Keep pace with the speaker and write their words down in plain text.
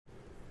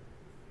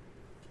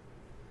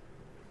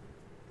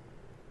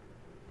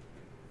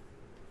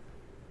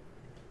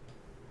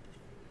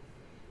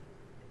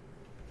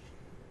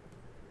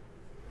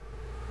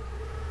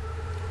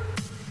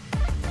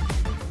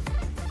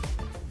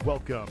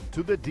Welcome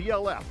to the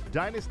DLF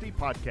Dynasty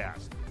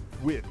Podcast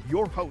with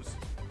your hosts,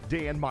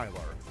 Dan Myler,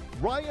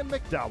 Ryan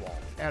McDowell,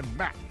 and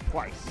Matt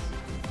Price.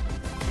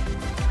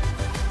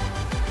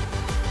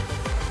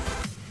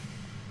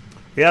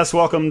 Yes,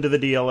 welcome to the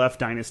DLF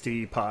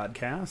Dynasty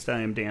Podcast.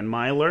 I am Dan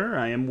Myler.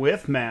 I am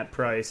with Matt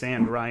Price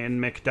and Ryan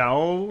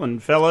McDowell.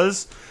 And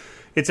fellas,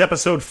 it's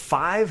episode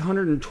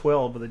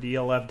 512 of the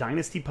DLF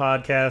Dynasty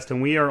Podcast,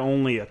 and we are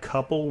only a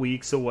couple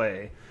weeks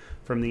away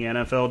from the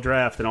NFL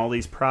Draft and all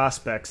these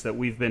prospects that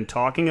we've been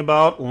talking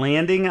about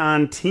landing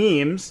on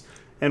teams,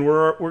 and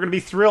we're going to be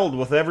thrilled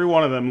with every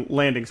one of them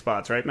landing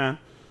spots, right, Matt?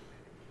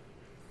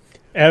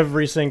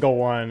 Every single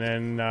one,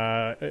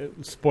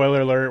 and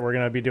spoiler alert, we're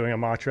going to be doing a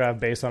mock draft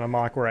based on a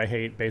mock where I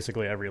hate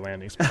basically every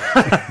landing spot.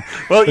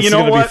 Well, you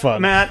know what,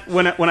 Matt?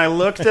 When I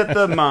looked at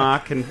the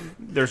mock, and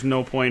there's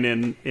no point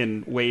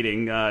in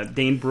waiting,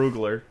 Dane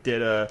Brugler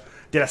did a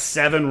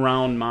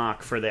 7-round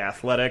mock for The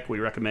Athletic. We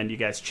recommend you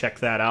guys check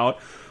that out.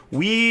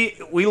 We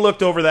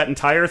looked over that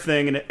entire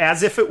thing, and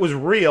as if it was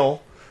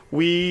real,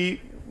 we're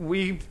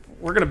going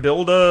to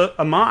build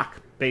a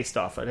mock based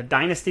off it, a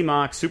dynasty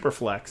mock,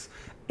 superflex.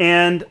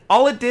 And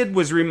all it did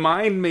was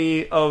remind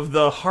me of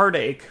the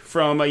heartache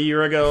from a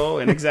year ago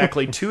and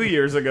exactly 2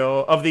 years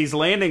ago of these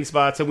landing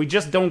spots, and we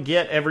just don't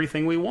get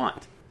everything we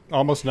want.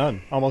 Almost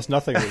none. Almost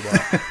nothing we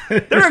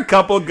want. There are a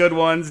couple good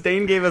ones.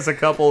 Dane gave us a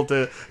couple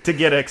to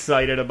get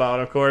excited about,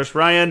 of course.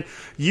 Ryan,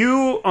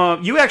 you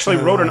actually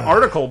wrote an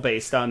article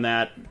based on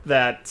that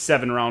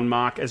 7-round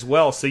mock as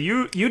well. So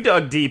you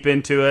dug deep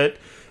into it.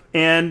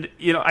 And,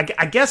 you know,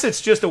 I guess it's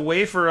just a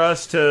way for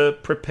us to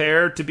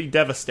prepare to be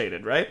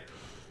devastated, right?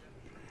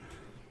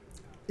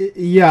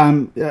 Yeah,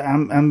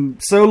 I'm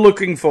so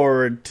looking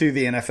forward to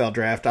the NFL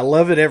Draft. I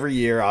love it every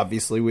year,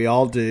 obviously. We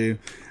all do.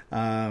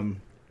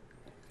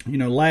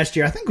 Last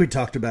year, I think we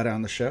talked about it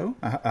on the show.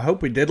 I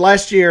hope we did.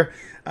 Last year,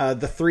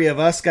 the three of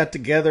us got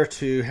together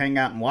to hang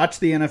out and watch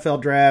the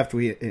NFL Draft.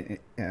 We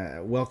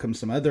welcomed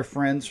some other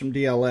friends from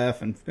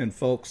DLF and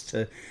folks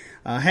to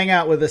hang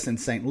out with us in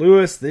St.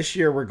 Louis. This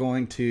year, we're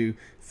going to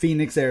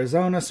Phoenix,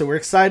 Arizona, so we're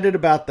excited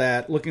about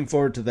that, looking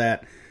forward to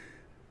that.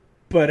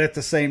 But at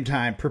the same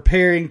time,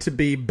 preparing to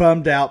be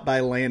bummed out by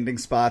landing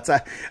spots.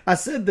 I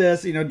said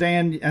this,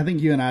 Dan, I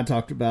think you and I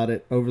talked about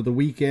it over the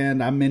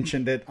weekend. I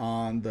mentioned it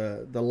on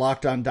the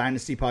Locked On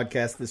Dynasty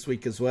podcast this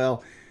week as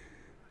well.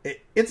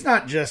 It's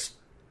not just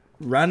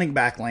running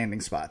back landing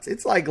spots.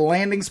 It's like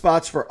landing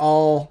spots for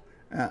all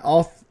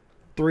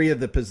three of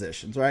the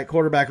positions, right?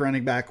 Quarterback,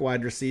 running back,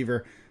 wide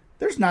receiver.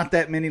 There's not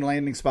that many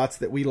landing spots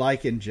that we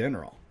like in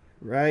general,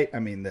 right? I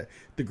mean,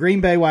 the Green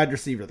Bay wide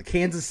receiver, the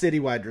Kansas City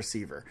wide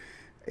receiver.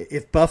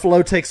 If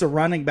Buffalo takes a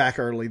running back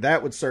early,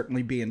 that would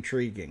certainly be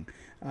intriguing.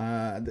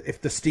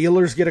 If the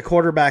Steelers get a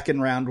quarterback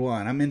in round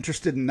one, I'm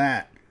interested in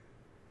that.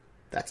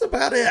 That's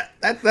about it.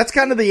 That's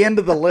kind of the end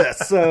of the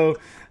list. So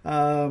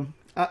I'm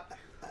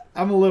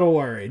a little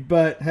worried,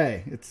 but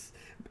hey,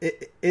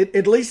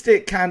 at least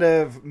it kind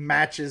of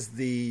matches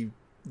the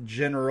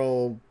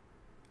general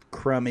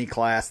crummy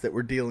class that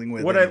we're dealing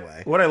with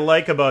anyway. What I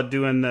like about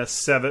doing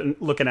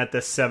looking at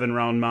this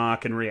 7-round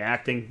mock and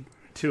reacting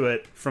to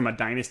it from a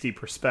dynasty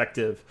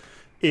perspective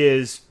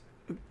is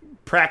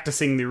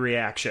practicing the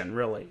reaction,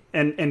 really,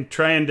 and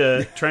trying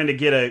to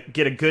get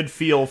a good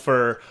feel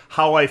for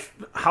how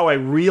I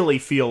really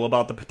feel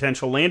about the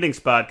potential landing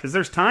spot, because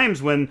there's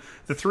times when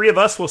the three of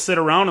us will sit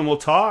around and we'll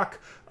talk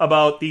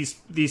about these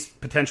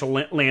potential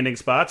landing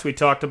spots. We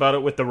talked about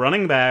it with the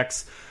running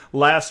backs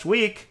last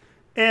week,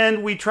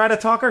 and we try to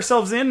talk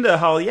ourselves into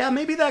how, yeah,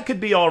 maybe that could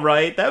be all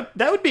right. That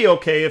would be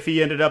okay if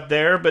he ended up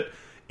there, but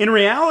in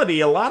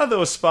reality, a lot of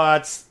those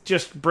spots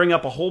just bring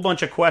up a whole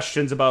bunch of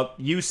questions about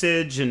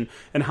usage and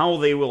how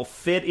they will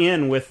fit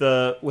in with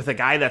a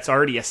guy that's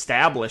already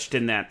established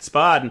in that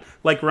spot. And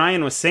like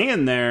Ryan was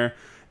saying there,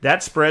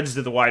 that spreads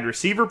to the wide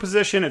receiver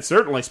position. It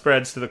certainly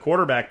spreads to the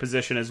quarterback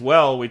position as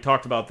well. We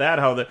talked about that,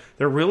 how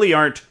there really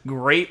aren't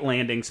great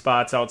landing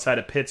spots outside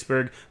of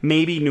Pittsburgh,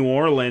 maybe New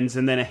Orleans,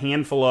 and then a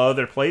handful of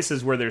other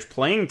places where there's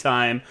playing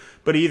time,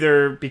 but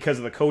either because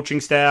of the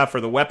coaching staff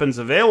or the weapons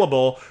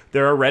available,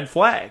 there are red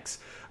flags.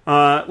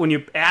 When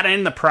you add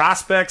in the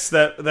prospects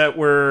that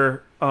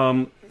we're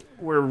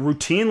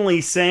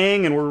routinely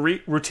saying, and we're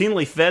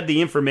routinely fed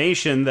the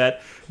information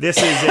that this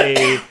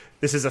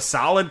is a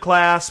solid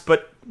class,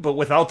 but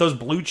without those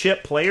blue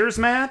chip players,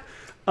 Matt,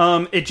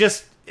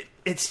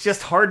 it's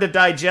just hard to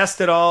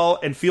digest it all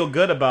and feel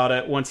good about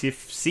it once you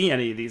see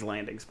any of these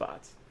landing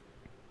spots.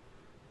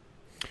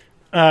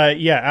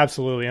 Yeah,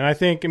 absolutely, and I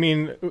think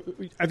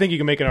you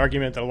can make an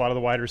argument that a lot of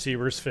the wide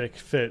receivers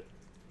fit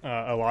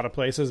a lot of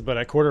places, but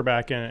at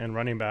quarterback and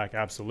running back,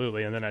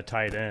 absolutely. And then at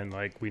tight end,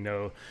 like we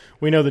know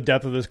the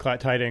depth of this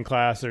tight end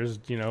class. There's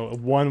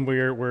one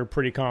we're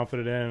pretty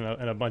confident in,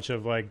 and a bunch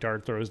of like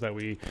dart throws that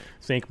we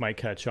think might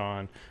catch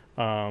on.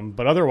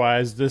 But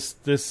otherwise,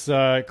 this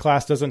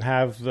class doesn't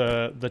have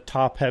the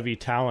top heavy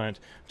talent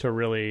to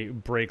really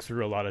break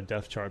through a lot of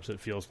depth charts.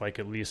 It feels like,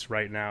 at least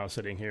right now,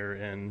 sitting here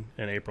in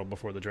April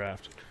before the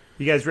draft.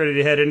 You guys ready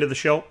to head into the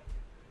show?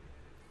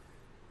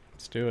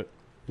 Let's do it.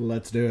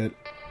 Let's do it.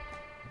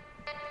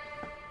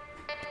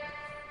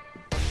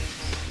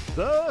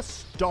 The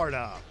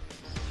Startup.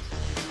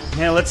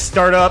 Now let's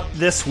start up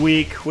this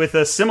week with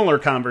a similar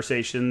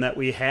conversation that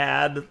we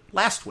had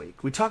last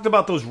week. We talked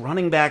about those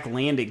running back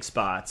landing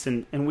spots,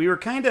 and we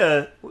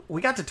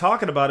got to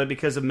talking about it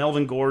because of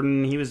Melvin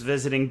Gordon. He was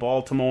visiting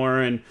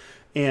Baltimore, and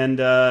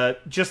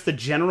just the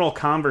general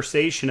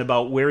conversation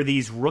about where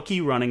these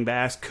rookie running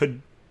backs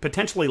could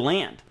potentially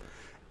land.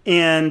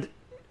 And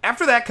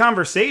after that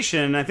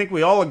conversation, I think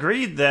we all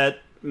agreed that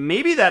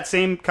maybe that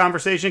same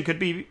conversation could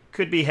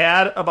be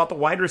had about the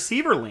wide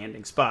receiver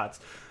landing spots.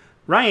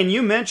 Ryan,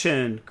 you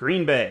mentioned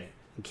Green Bay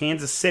and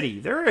Kansas City.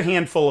 There are a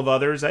handful of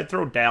others. I'd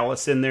throw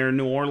Dallas in there.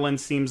 New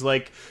Orleans seems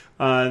like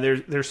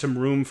there's some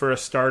room for a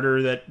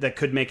starter that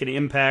could make an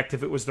impact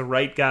if it was the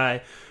right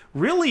guy.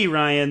 Really,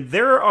 Ryan,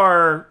 there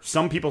are,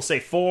 some people say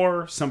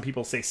 4, some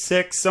people say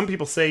 6, some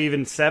people say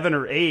even 7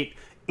 or 8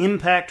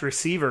 impact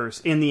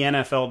receivers in the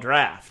NFL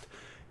draft.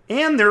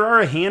 And there are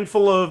a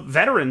handful of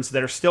veterans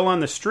that are still on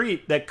the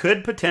street that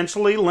could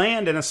potentially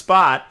land in a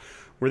spot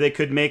where they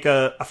could make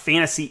a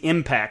fantasy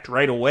impact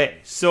right away.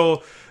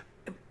 So,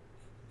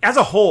 as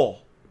a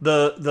whole,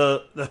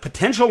 the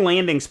potential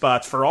landing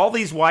spots for all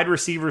these wide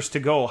receivers to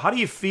go, how do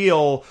you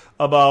feel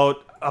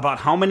about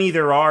how many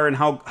there are and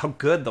how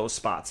good those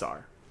spots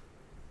are?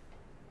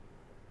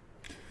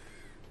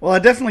 Well, I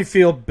definitely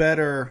feel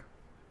better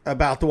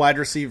about the wide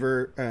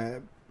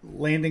receiver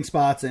landing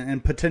spots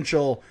and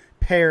potential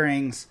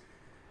pairings.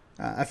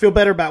 I feel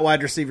better about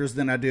wide receivers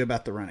than I do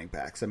about the running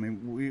backs. I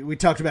mean, we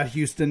talked about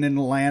Houston and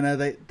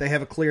Atlanta. They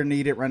have a clear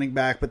need at running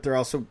back, but they're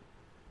also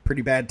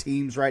pretty bad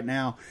teams right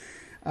now.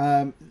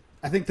 I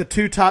think the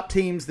 2 top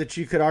teams that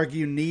you could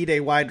argue need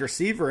a wide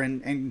receiver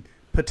and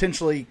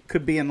potentially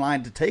could be in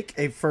line to take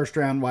a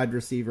first-round wide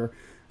receiver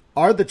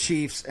are the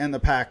Chiefs and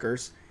the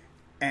Packers.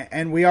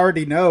 And we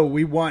already know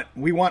we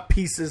want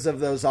pieces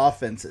of those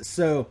offenses.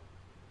 So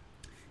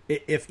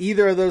if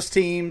either of those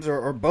teams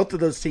or both of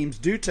those teams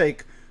do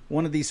take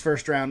one of these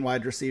first-round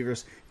wide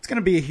receivers, it's going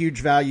to be a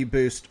huge value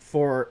boost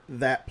for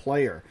that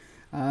player.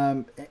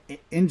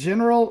 In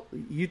general,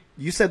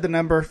 you said the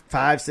number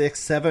 5, 6,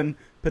 7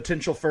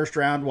 potential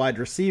first-round wide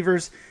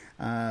receivers,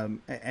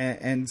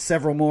 and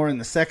several more in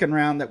the second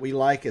round that we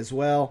like as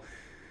well.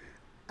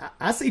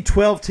 I see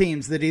 12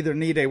 teams that either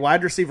need a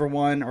wide receiver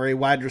 1 or a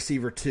wide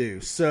receiver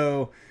 2.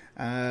 So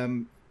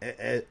as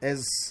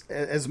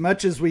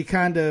much as we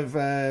kind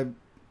of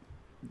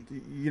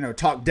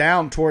talk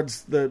down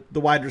towards the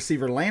wide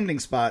receiver landing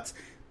spots,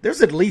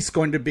 there's at least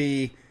going to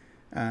be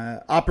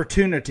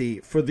opportunity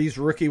for these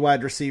rookie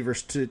wide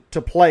receivers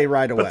to play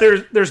right away.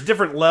 But there's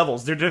different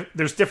levels.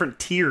 There's different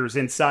tiers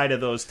inside of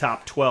those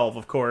top 12,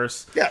 of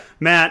course. Yeah.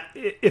 Matt,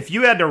 if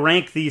you had to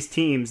rank these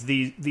teams,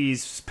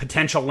 these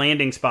potential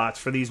landing spots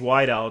for these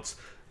wideouts,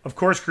 of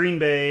course Green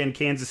Bay and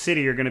Kansas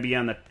City are going to be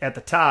at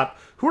the top.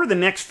 Who are the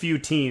next few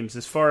teams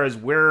as far as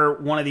where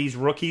one of these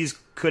rookies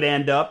could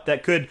end up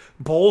that could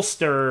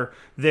bolster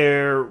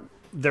their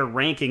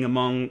ranking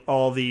among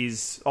all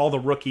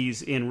the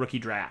rookies in rookie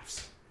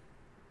drafts?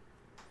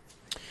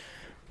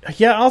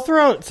 Yeah, I'll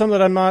throw out some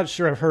that I'm not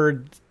sure I've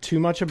heard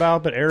too much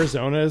about, but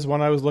Arizona is one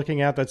I was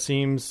looking at that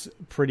seems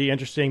pretty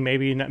interesting.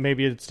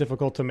 Maybe it's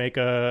difficult to make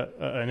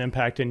an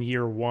impact in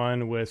year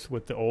 1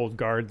 with the old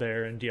guard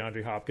there and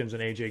DeAndre Hopkins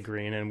and AJ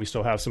Green, and we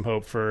still have some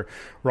hope for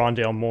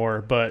Rondale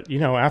Moore. But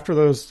after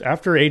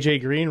AJ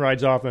Green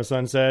rides off in the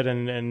sunset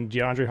and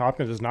DeAndre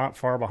Hopkins is not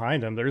far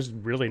behind him, there's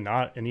really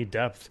not any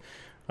depth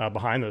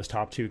behind those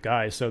top 2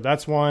 guys. So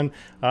that's one.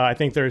 I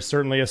think there's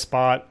certainly a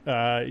spot.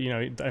 I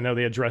know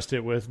they addressed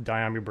it with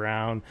Diami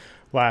Brown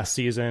last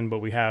season, but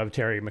we have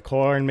Terry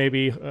McLaurin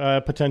maybe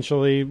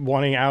potentially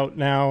wanting out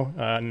now.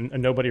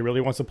 And nobody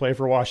really wants to play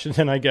for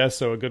Washington, I guess.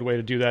 So a good way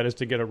to do that is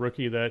to get a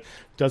rookie that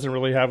doesn't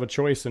really have a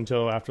choice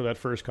until after that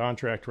first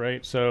contract,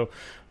 right? So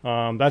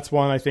that's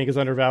one I think is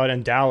undervalued.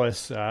 And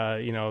Dallas, they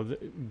have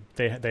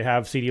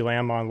CeeDee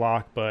Lamb on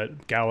lock,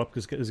 but Gallup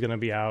is going to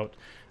be out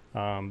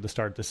to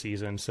start the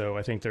season. So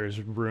I think there's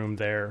room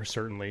there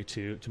certainly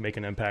to make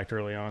an impact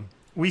early on.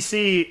 We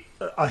see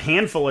a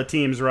handful of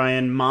teams,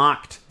 Ryan,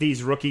 mocked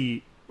these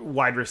rookie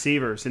wide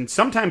receivers, and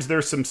sometimes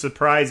there's some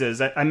surprises.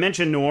 I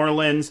mentioned New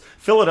Orleans.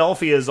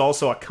 Philadelphia is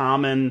also a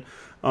common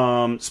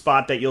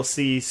spot that you'll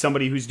see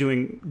somebody who's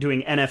doing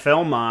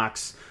NFL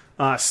mocks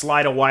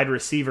slide a wide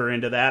receiver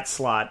into that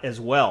slot as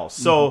well.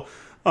 So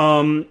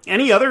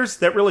any others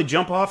that really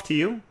jump off to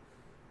you?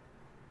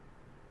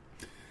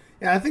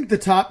 Yeah, I think the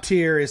top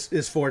tier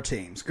is 4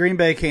 teams. Green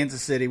Bay,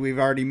 Kansas City, we've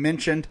already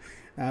mentioned.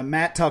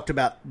 Matt talked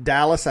about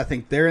Dallas. I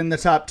think they're in the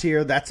top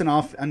tier. That's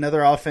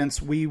another offense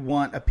we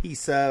want a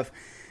piece of.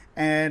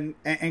 And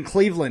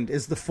Cleveland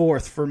is the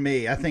 4th for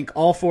me. I think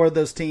all 4 of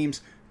those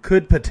teams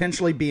could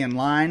potentially be in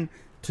line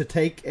to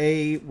take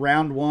a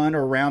round 1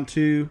 or round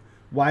 2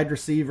 wide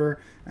receiver.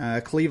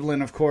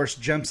 Cleveland, of course,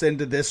 jumps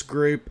into this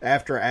group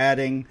after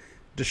adding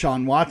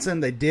Deshaun Watson.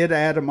 They did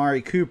add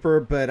Amari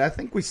Cooper, but I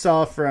think we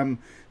saw from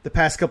the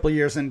past couple of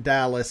years in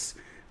Dallas,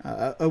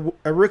 a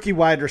rookie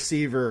wide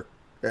receiver,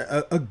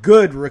 a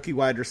good rookie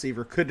wide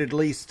receiver could at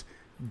least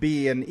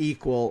be an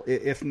equal,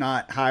 if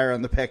not higher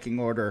on the pecking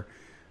order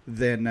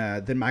than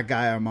my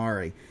guy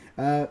Amari.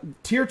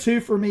 Tier 2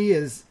 for me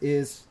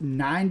is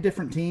 9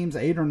 different teams,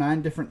 8 or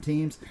 9 different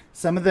teams.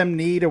 Some of them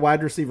need a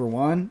wide receiver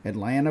 1.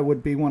 Atlanta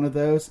would be one of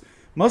those.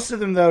 Most of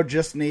them, though,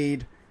 just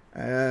need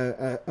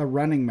a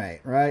running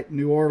mate, right?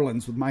 New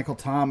Orleans with Michael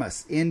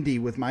Thomas, Indy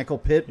with Michael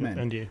Pittman.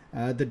 Indy.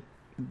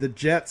 The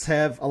Jets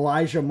have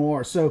Elijah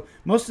Moore. So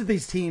most of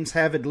these teams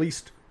have at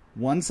least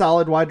one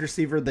solid wide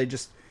receiver. They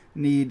just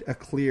need a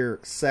clear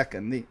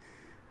second.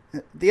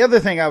 The other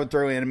thing I would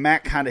throw in, and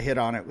Matt kind of hit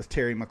on it with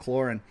Terry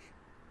McLaurin,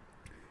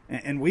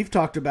 and we've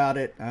talked about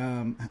it,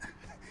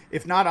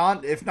 if not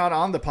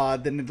on the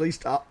pod, then at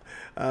least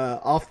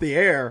off the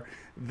air,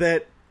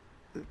 that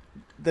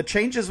the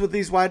changes with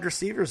these wide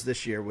receivers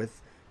this year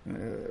with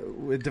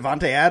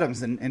Devontae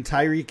Adams and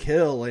Tyreek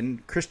Hill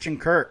and Christian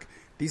Kirk,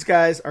 these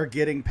guys are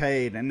getting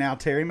paid, and now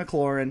Terry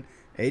McLaurin,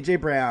 A.J.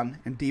 Brown,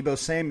 and Deebo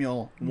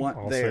Samuel want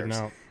all theirs.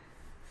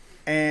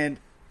 And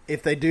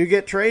if they do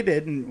get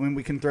traded, and when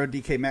we can throw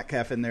DK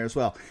Metcalf in there as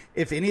well,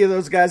 if any of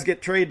those guys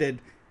get traded,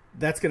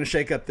 that's going to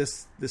shake up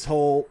this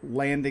whole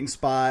landing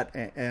spot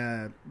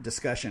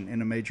discussion in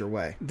a major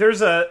way.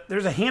 There's a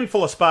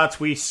handful of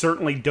spots we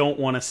certainly don't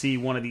want to see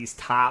one of these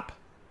top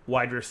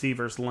wide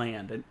receivers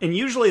land. And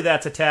usually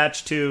that's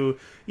attached to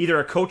either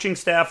a coaching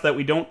staff that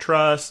we don't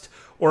trust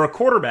or a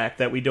quarterback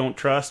that we don't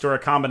trust or a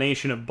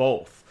combination of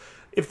both.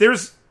 If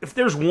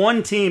there's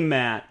one team,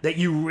 Matt, that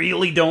you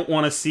really don't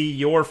want to see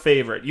your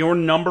favorite, your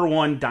number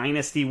one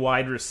dynasty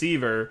wide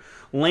receiver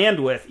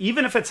land with,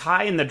 even if it's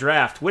high in the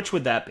draft, which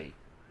would that be?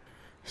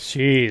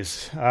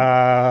 Jeez.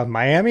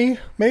 Miami,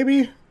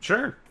 maybe?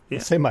 Sure. Yeah.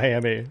 Let's say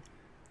Miami.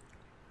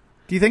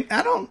 Do you think?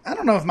 I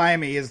don't know if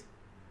Miami is.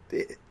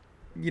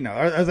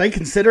 Are they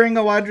considering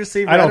a wide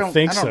receiver? I don't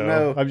think so.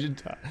 Know.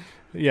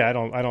 I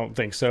don't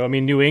think so. I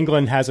mean, New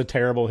England has a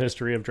terrible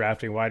history of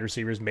drafting wide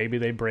receivers. Maybe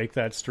they break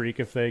that streak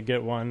if they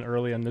get one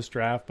early in this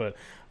draft, but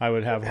I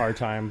would have a hard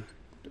time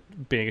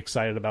being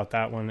excited about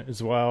that one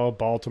as well.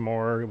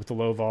 Baltimore with the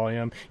low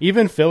volume,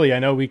 even Philly. I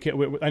know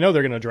I know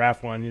they're going to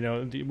draft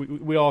one.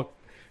 We all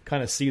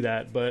kind of see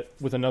that, but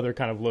with another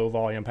kind of low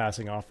volume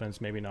passing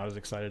offense, maybe not as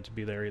excited to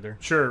be there either.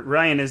 Sure.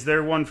 Ryan, is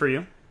there one for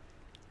you?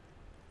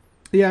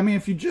 Yeah, I mean,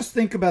 if you just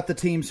think about the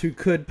teams who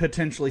could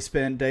potentially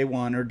spend day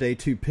 1 or day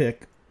 2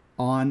 pick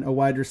on a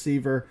wide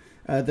receiver,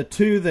 the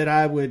two that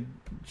I would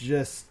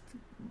just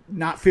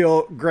not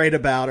feel great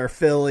about are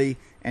Philly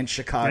and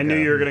Chicago. I knew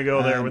you were going to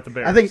go there with the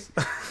Bears.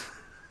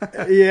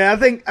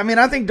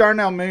 I think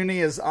Darnell Mooney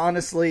is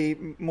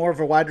honestly more of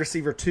a wide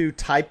receiver 2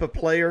 type of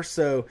player.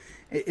 So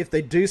if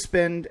they do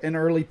spend an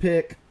early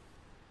pick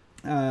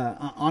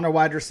on a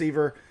wide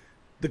receiver,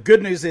 the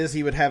good news is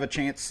he would have a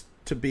chance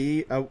to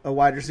be a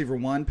wide receiver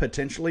 1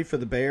 potentially for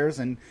the Bears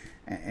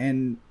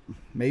and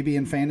maybe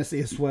in fantasy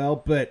as well.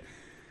 But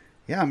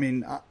yeah, I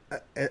mean,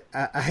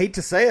 I hate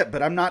to say it,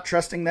 but I'm not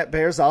trusting that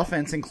Bears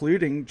offense,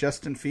 including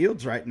Justin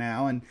Fields right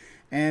now.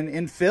 And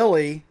in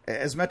Philly,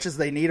 as much as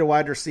they need a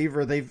wide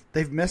receiver,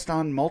 they've missed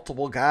on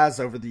multiple guys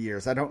over the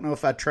years. I don't know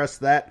if I trust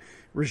that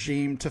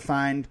regime to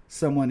find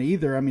someone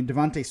either. I mean,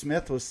 Devontae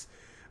Smith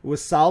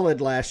was solid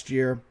last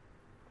year,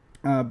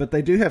 but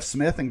they do have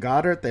Smith and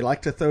Goddard. They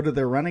like to throw to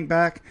their running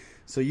back,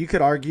 so you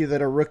could argue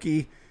that a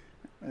rookie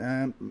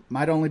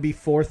might only be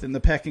 4th in the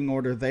pecking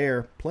order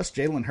there. Plus,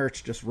 Jalen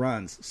Hurts just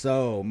runs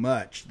so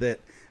much that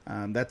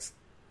that's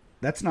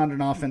not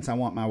an offense I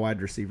want my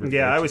wide receiver.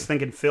 Yeah, I was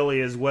thinking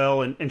Philly as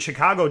well, and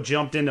Chicago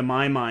jumped into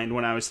my mind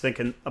when I was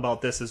thinking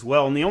about this as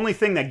well. And the only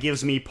thing that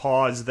gives me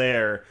pause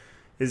there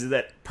is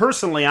that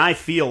personally I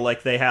feel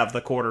like they have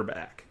the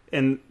quarterback.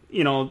 And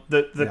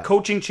the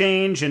coaching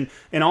change and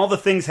all the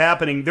things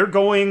happening, they're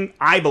going,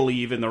 I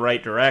believe, in the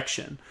right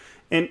direction.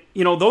 And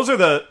those are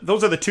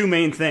the two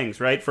main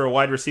things, right? For a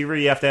wide receiver,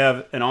 you have to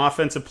have an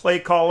offensive play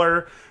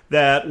caller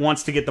that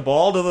wants to get the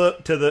ball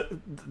to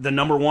the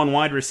number one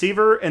wide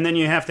receiver, and then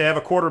you have to have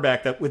a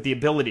quarterback that with the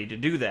ability to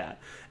do that.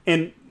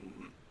 And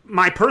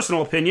my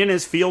personal opinion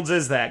is Fields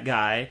is that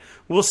guy.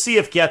 We'll see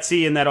if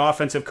Getsy and that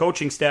offensive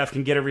coaching staff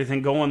can get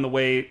everything going the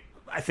way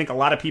I think a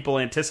lot of people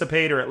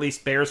anticipate, or at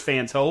least Bears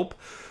fans hope.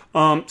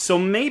 So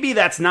maybe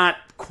that's not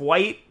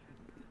quite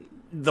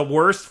the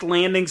worst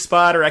landing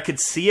spot, or I could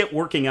see it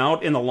working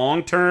out in the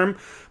long term.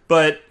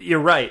 But you're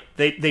right.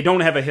 They don't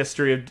have a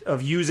history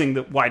of using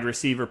the wide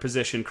receiver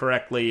position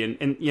correctly.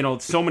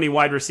 And so many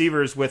wide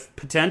receivers with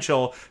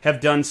potential have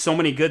done so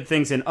many good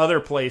things in other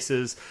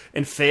places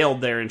and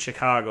failed there in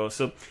Chicago.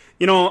 So,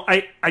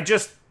 I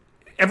just,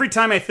 every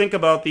time I think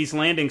about these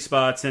landing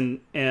spots and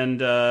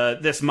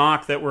this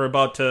mock that we're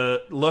about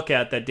to look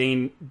at that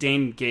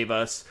Dane gave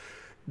us,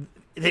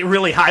 they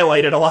really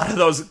highlighted a lot of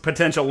those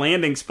potential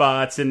landing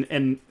spots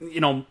and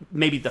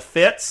maybe the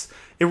fits.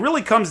 It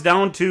really comes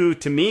down to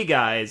me,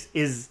 guys,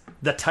 is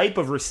the type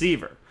of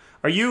receiver.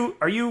 Are you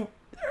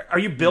Are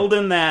you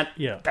building that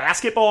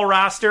basketball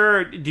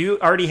roster? Do you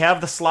already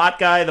have the slot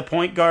guy, the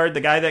point guard,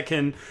 the guy that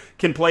can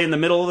play in the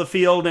middle of the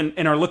field,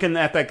 and are looking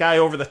at that guy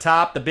over the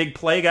top, the big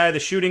play guy, the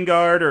shooting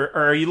guard, or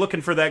are you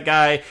looking for that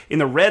guy in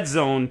the red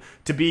zone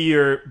to be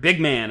your big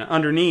man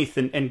underneath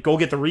and go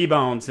get the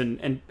rebounds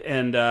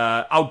and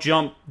out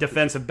jump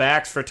defensive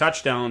backs for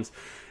touchdowns?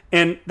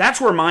 And that's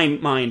where my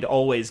mind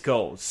always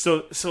goes.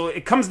 So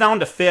it comes down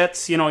to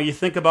fits. You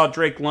think about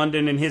Drake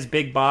London and his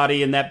big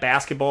body and that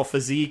basketball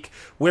physique,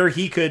 where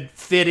he could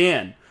fit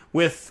in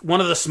with one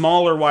of the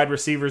smaller wide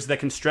receivers that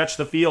can stretch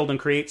the field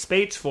and create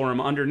space for him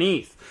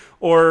underneath.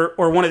 Or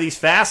one of these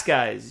fast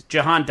guys.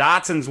 Jahan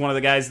Dotson's one of the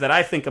guys that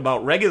I think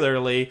about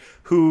regularly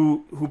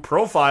who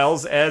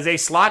profiles as a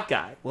slot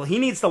guy. Well, he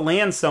needs to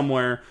land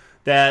somewhere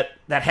that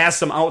has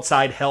some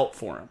outside help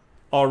for him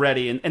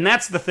already. And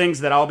that's the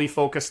things that I'll be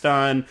focused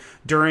on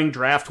during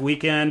draft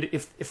weekend.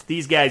 If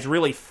these guys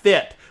really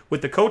fit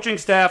with the coaching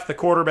staff, the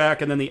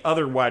quarterback, and then the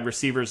other wide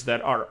receivers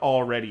that are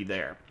already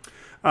there.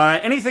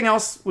 Anything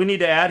else we need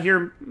to add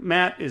here,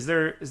 Matt? Is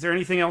there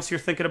anything else you're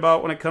thinking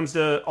about when it comes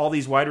to all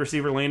these wide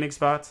receiver landing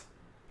spots?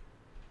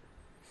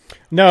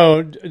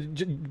 No,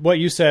 what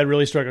you said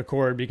really struck a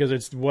chord, because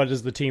it's what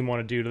does the team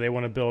want to do? Do they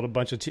want to build a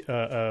bunch of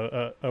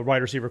a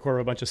wide receiver core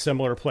of a bunch of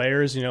similar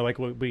players? Like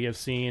what we have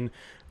seen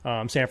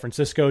San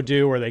Francisco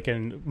do, where they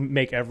can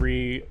make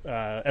every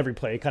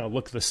play kind of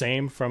look the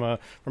same from a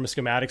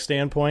schematic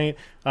standpoint.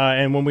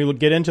 And when we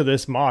get into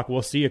this mock,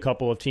 we'll see a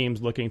couple of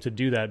teams looking to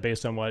do that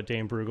based on what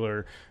Dane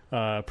Brugler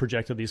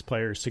projected these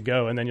players to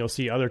go. And then you'll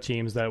see other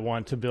teams that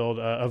want to build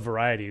a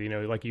variety.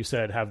 Like you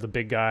said, have the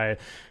big guy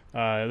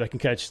that can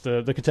catch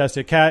the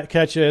contested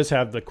catches,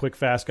 have the quick,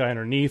 fast guy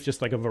underneath,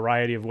 just like a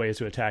variety of ways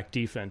to attack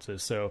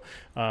defenses. So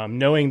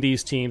knowing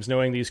these teams,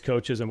 knowing these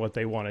coaches and what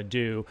they want to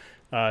do,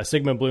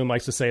 Sigmund Bloom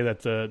likes to say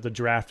that the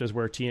draft is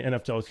where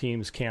NFL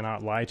teams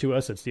cannot lie to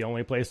us. It's the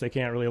only place they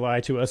can't really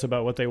lie to us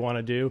about what they want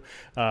to do.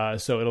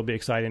 So it'll be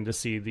exciting to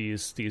see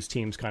these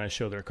teams kind of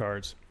show their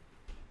cards.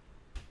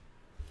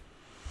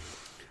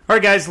 All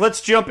right, guys,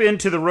 let's jump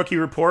into the rookie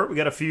report. We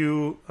got a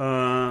few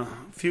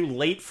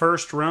late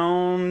first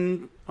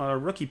round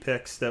rookie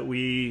picks that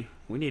we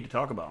need to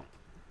talk about.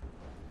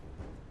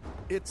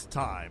 It's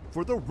time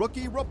for the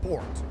rookie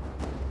report.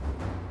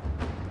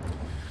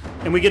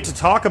 And we get to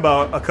talk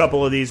about a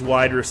couple of these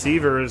wide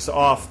receivers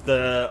off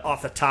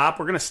the top.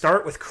 We're going to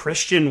start with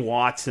Christian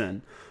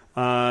WEatson,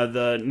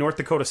 the North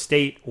Dakota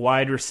State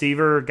wide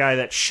receiver, guy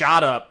that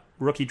shot up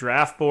rookie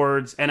draft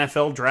boards,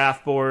 NFL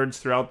draft boards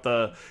throughout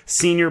the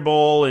Senior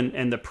Bowl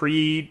and the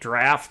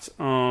pre-draft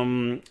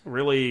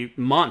really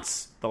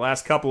months, the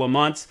last couple of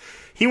months.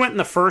 He went in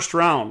the first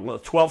round, the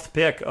 12th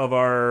pick of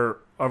our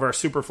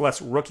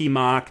Superflex rookie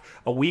mock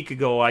a week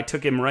ago. I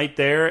took him right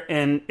there,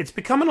 and it's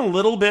becoming a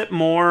little bit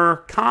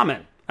more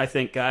common, I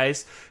think,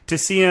 guys, to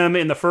see him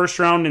in the first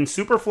round in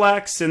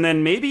Superflex, and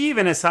then maybe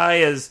even as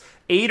high as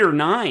 8 or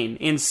 9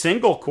 in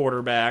single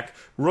quarterback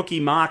rookie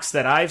mocks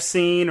that I've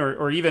seen,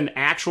 or even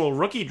actual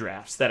rookie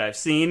drafts that I've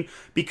seen,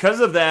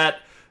 because of that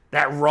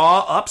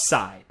raw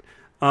upside.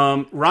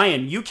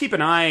 Ryan, you keep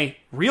an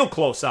real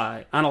close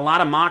eye on a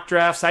lot of mock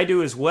drafts. I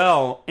do as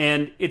well.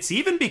 And it's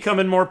even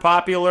becoming more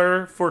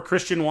popular for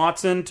Christian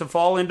WEatson to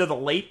fall into the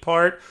late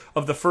part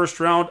of the first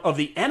round of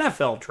the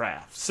NFL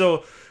draft.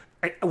 So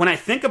when I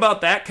think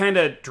about that kind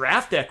of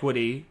draft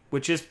equity,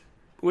 which is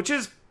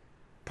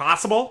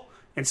possible,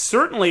 and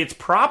certainly it's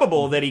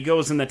probable that he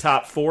goes in the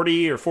top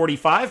 40 or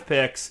 45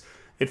 picks,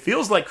 it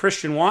feels like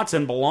Christian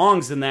WEatson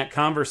belongs in that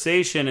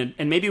conversation.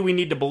 And maybe we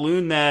need to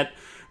balloon that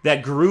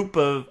group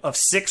of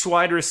 6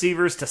 wide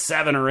receivers to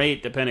 7 or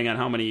 8, depending on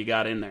how many you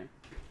got in there.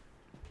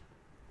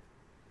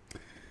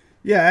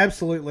 Yeah,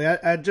 absolutely.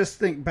 I just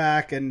think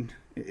back, and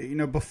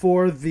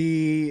before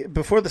the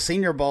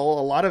Senior Bowl,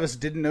 a lot of us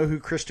didn't know who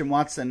Christian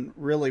WEatson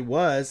really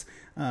was.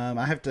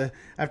 I have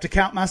to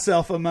count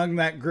myself among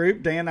that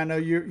group. Dan, I know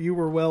you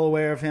were well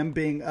aware of him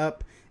being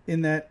up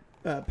in that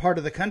part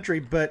of the country,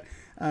 but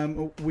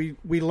we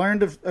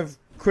learned of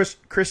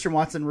Christian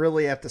WEatson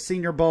really at the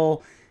Senior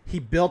Bowl. He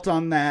built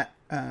on that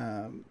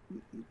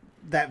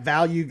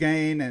value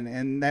gain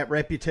and that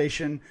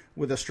reputation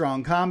with a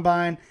strong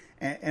combine.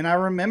 And I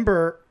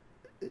remember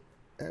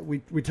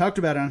we talked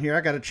about it on here.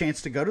 I got a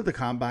chance to go to the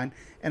combine,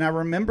 and I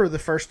remember the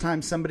first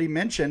time somebody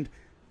mentioned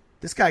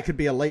this guy could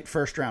be a late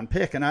first round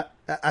pick. And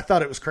I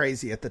thought it was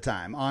crazy at the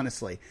time,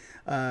 honestly.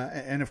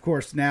 And of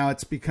course now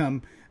it's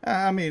become,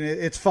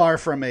 it's far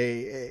from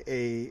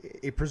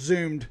a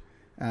presumed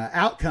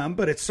outcome,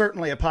 but it's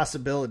certainly a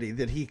possibility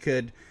that he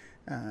could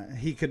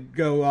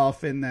go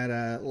off in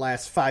that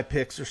last 5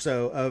 picks or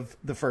so of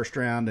the first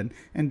round.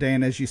 And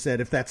Dan, as you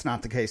said, if that's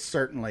not the case,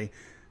 certainly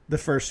the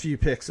first few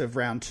picks of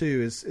round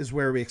 2 is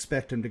where we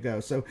expect him to go.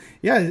 So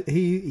yeah,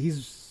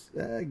 he's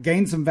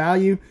gained some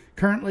value.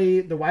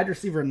 Currently the wide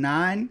receiver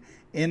 9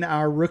 in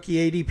our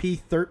rookie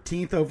ADP,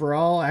 13th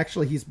overall.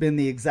 Actually, he's been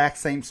the exact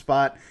same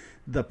spot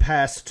the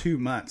past 2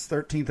 months,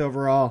 13th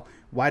overall,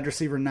 wide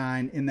receiver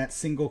 9 in that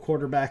single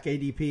quarterback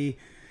ADP.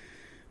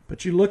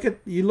 But you look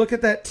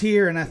at that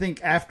tier, and I think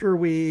after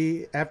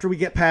we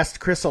get past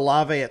Chris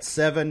Olave at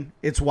 7,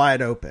 it's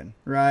wide open,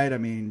 right? I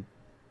mean,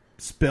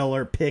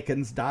 Spiller,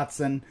 Pickens,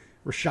 Dotson,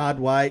 Rachaad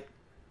White.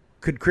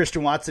 Could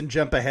Christian Watson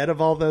jump ahead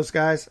of all those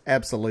guys?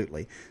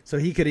 Absolutely. So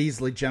he could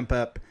easily jump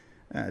up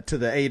to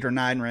the 8 or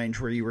 9 range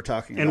where you were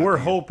talking about. And we're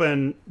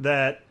hoping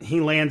that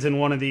he lands in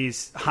one of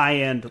these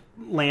high-end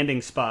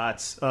landing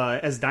spots.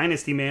 As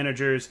dynasty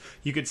managers,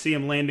 you could see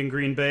him land in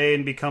Green Bay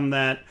and become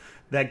that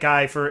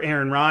guy for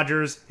Aaron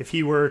Rodgers. If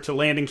he were to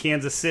land in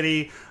Kansas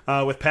City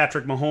with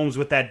Patrick Mahomes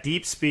with that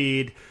deep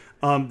speed,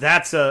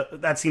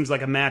 that seems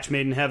like a match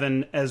made in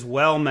heaven as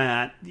well,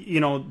 Matt.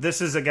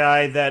 This is a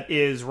guy that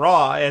is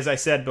raw, as I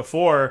said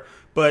before,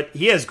 but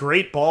he has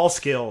great ball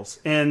skills,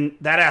 and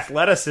that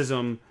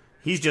athleticism,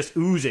 he's just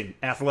oozing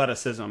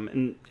athleticism,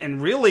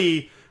 and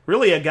really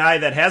a guy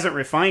that hasn't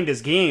refined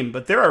his game,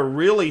 but there are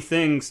really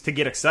things to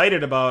get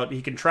excited about.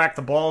 He can track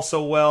the ball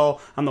so well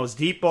on those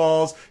deep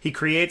balls. He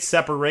creates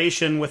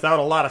separation without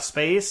a lot of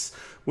space,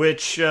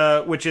 which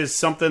is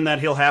something that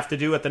he'll have to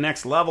do at the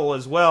next level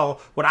as well.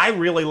 What I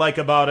really like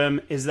about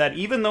him is that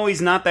even though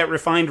he's not that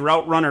refined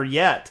route runner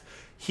yet,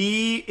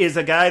 he is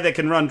a guy that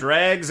can run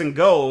drags and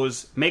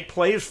goes, make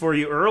plays for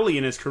you early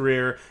in his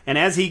career, and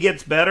as he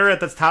gets better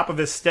at the top of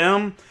his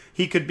stem,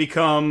 he could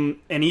become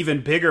an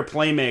even bigger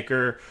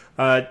playmaker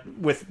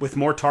with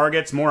more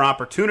targets, more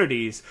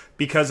opportunities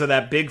because of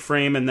that big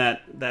frame and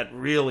that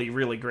really,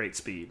 really great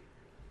speed.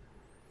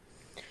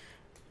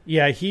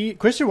 Yeah,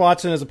 Christian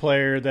Watson is a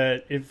player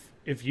that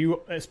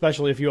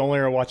especially if you only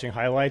are watching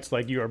highlights,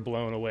 like, you are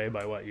blown away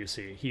by what you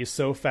see. He's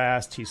so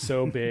fast, he's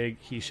so big,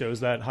 he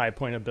shows that high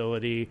point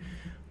ability.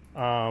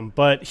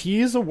 But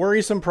he's a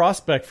worrisome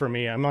prospect for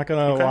me. I'm not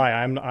going to lie.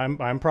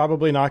 I'm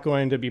probably not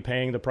going to be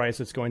paying the price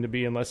it's going to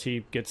be unless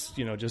he gets,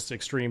 just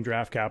extreme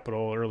draft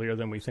capital earlier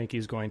than we think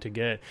he's going to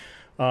get.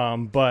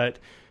 But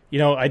you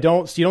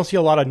don't see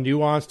a lot of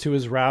nuance to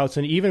his routes,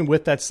 and even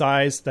with that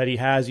size that he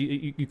has,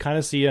 you kind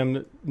of see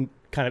him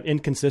kind of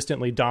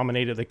inconsistently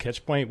dominate at the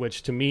catch point,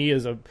 which to me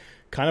is a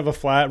kind of a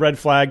flat red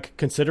flag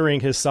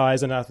considering his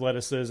size and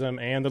athleticism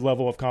and the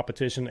level of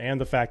competition and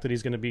the fact that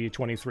he's going to be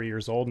 23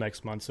 years old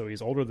next month. So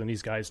he's older than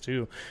these guys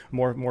too,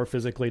 more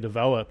physically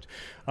developed.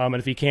 And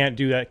if he can't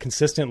do that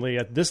consistently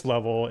at this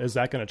level, is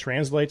that going to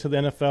translate to the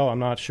NFL? I'm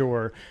not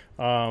sure.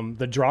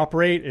 The drop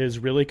rate is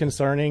really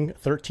concerning.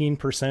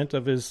 13%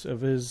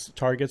 of his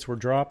targets were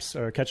drops,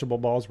 or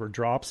catchable balls were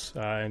drops,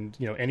 and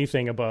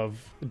anything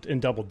above in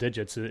double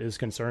digits is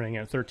concerning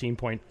at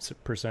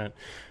 13%.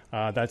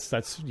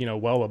 That's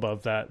well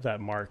above that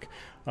mark.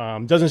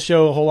 Doesn't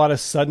show a whole lot of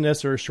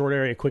suddenness or short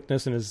area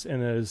quickness in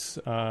his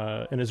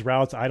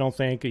routes. I don't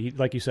think,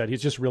 like you said,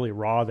 he's just really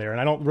raw there, and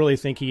I don't really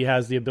think he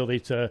has the ability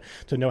to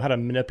know how to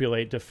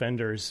manipulate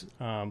defenders,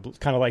 kind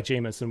of like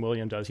Jamison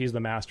Williams does. He's the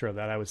master of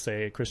that. I would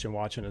say Christian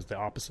Watson is the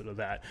opposite of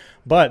that.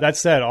 But that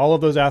said, all of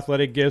those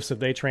athletic gifts, if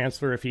they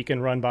transfer, if he can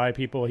run by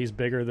people, he's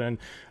bigger than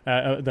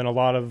a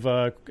lot of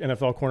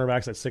NFL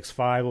cornerbacks at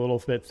 6'5", a little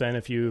bit thin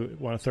if you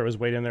want to throw his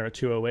weight in there at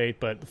 208,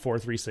 but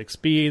 4.36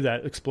 speed,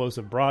 that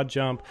explosive broad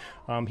jump.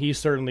 He's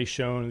certainly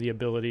shown the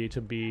ability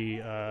to be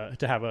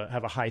to have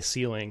a high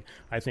ceiling,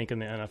 I think, in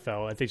the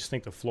NFL. I just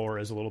think the floor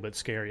is a little bit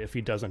scary if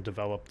he doesn't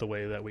develop the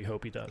way that we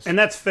hope he does. And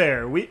that's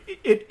fair.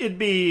 It'd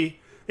be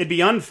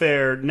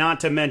unfair not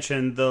to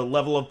mention the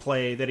level of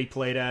play that he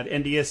played at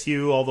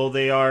NDSU, although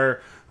they are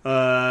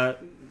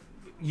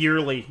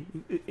yearly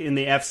in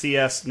the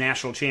FCS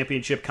national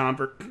championship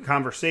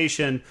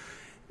conversation.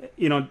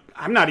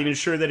 I'm not even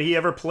sure that he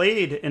ever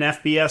played an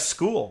FBS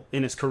school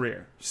in his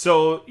career.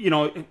 So,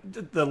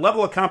 the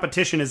level of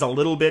competition is a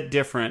little bit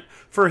different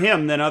for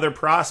him than other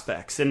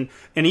prospects. And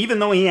even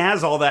though he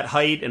has all that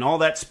height and all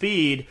that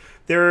speed,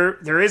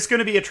 there is going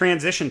to be a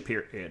transition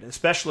period,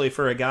 especially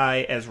for a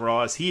guy as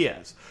raw as he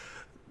is.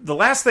 The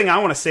last thing I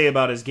want to say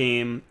about his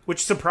game,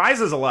 which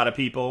surprises a lot of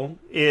people,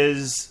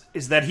 is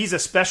that he's a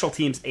special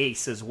teams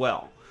ace as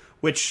well.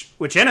 Which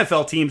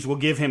NFL teams will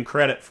give him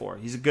credit for.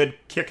 He's a good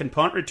kick and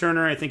punt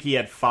returner. I think he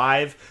had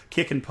 5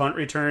 kick and punt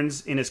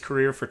returns in his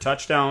career for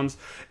touchdowns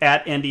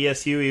at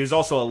NDSU. He was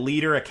also a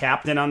leader, a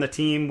captain on the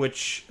team,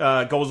 which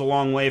goes a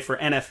long way for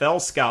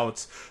NFL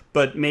scouts.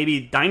 But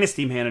maybe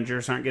dynasty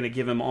managers aren't going to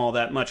give him all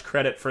that much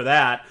credit for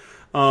that.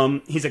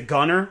 He's a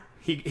gunner.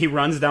 He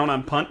runs down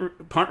on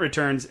punt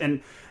returns.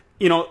 And,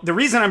 the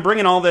reason I'm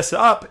bringing all this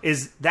up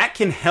is that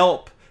can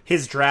help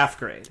his draft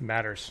grade.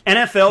 Matters.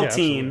 NFL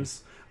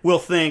teams will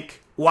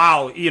think,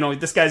 wow,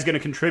 this guy's going to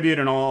contribute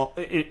all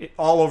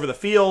over the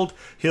field.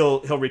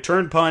 He'll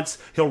return punts.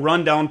 He'll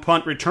run down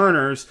punt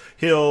returners.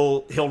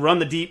 He'll run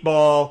the deep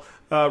ball,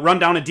 run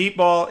down a deep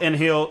ball, and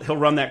he'll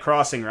run that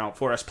crossing route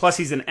for us. Plus,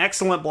 he's an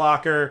excellent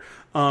blocker,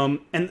 and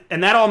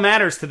that all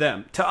matters to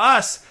them. To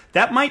us,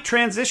 that might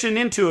transition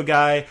into a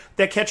guy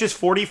that catches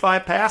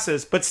 45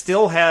 passes, but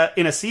still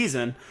in a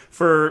season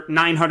for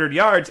 900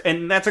 yards,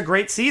 and that's a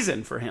great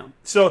season for him.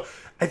 So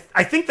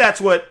I think that's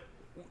what.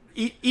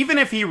 Even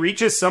if he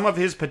reaches some of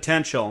his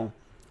potential,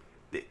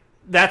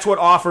 that's what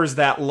offers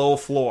that low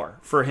floor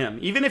for him.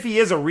 Even if he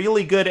is a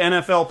really good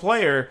NFL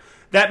player,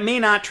 that may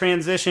not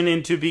transition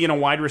into being a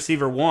wide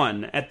receiver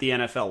 1 at the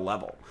NFL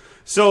level.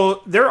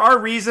 So there are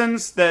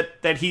reasons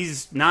that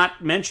he's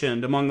not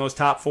mentioned among those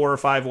top 4 or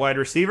 5 wide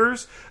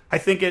receivers. I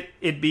think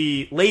it'd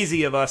be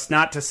lazy of us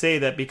not to say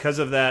that because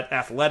of that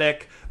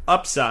athletic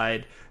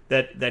upside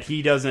that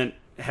he doesn't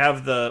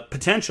have the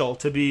potential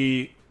to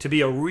be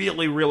a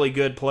really, really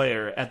good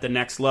player at the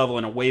next level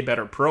and a way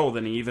better pro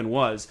than he even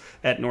was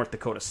at North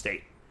Dakota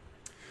State.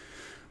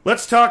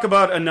 Let's talk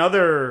about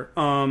another,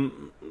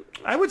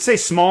 I would say,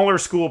 smaller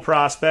school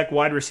prospect,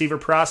 wide receiver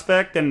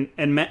prospect, and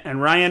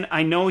Ryan.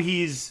 I know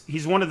he's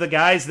one of the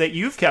guys that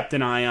you've kept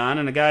an eye on,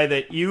 and a guy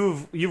that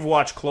you've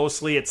watched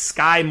closely. It's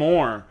Skyy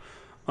Moore,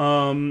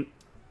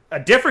 a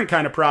different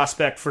kind of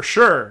prospect for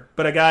sure,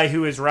 but a guy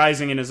who is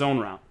rising in his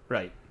own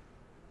right.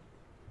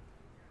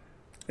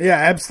 Yeah,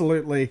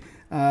 absolutely.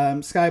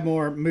 Skyy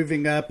Moore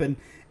moving up, and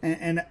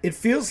it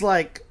feels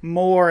like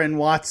Moore and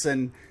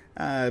Watson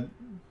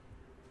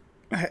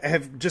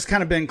have just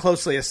kind of been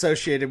closely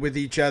associated with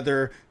each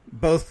other,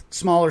 both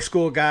smaller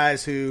school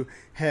guys who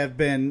have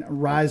been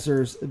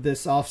risers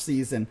this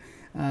offseason.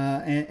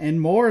 And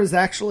Moore has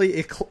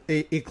actually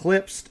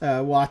eclipsed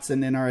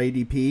Watson in our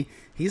ADP.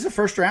 He's a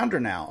first-rounder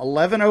now,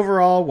 11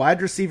 overall,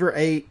 wide receiver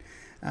 8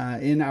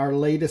 in our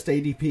latest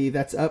ADP.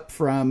 That's up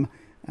from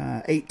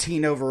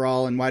 18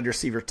 overall and wide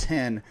receiver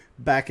 10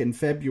 back in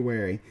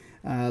February.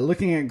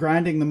 Looking at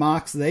grinding the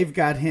mocks, they've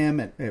got him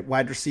at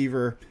wide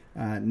receiver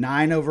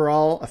 9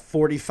 overall, a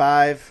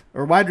 45,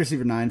 or wide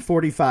receiver 9,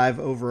 45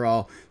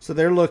 overall. So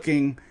they're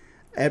looking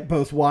at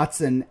both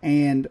Watson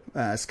and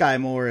Skyy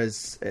Moore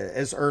as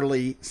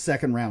early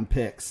second-round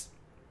picks.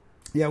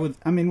 Yeah,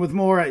 with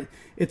Moore,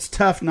 it's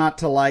tough not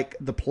to like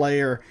the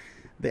player.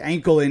 The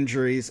ankle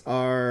injuries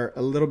are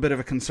a little bit of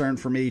a concern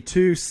for me.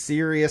 2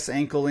 serious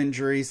ankle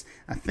injuries.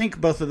 I think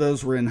both of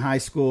those were in high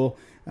school,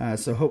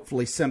 so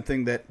hopefully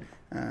something that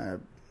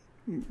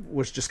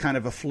was just kind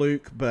of a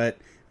fluke. But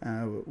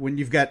when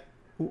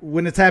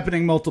it's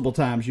happening multiple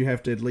times, you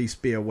have to at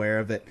least be aware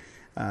of it.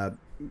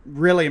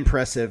 Really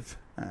impressive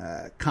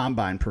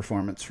combine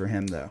performance for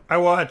him, though. I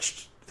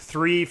watched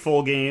 3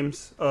 full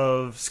games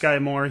of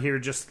Skyy Moore here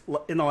just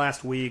in the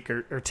last week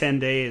or 10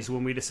 days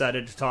when we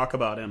decided to talk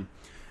about him.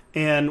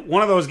 And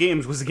one of those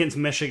games was against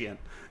Michigan.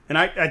 And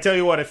I tell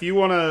you what, if you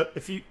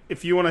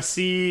wanna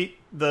see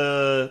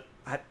the,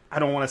 I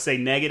don't want to say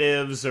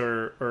negatives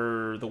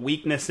or the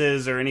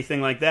weaknesses or anything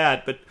like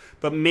that,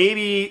 but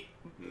maybe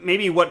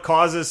what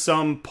causes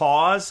some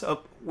pause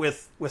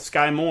with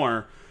Skyy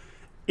Moore,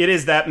 it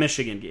is that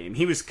Michigan game.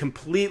 He was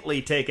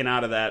completely taken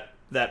out of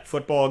that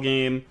football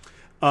game.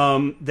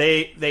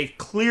 They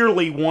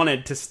clearly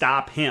wanted to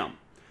stop him,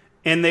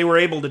 and they were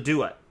able to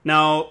do it.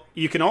 Now,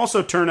 you can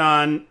also turn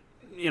on,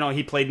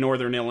 he played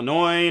Northern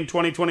Illinois in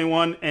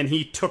 2021, and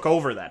he took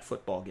over that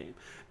football game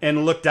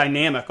and looked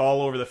dynamic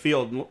all over the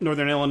field.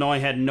 Northern Illinois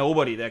had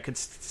nobody that could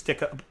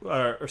stick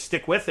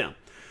with him.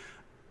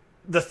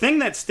 The thing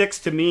that sticks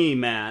to me,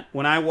 Matt,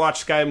 when I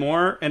watch Skyy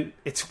Moore, and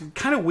it's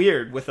kind of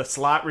weird with a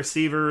slot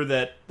receiver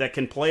that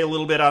can play a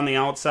little bit on the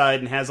outside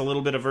and has a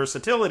little bit of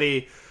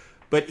versatility,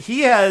 but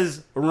he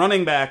has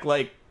running back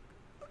like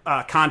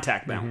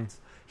contact balance.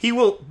 Mm-hmm. He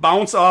will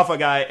bounce off a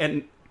guy,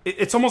 and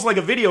it's almost like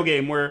a video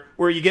game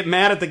where you get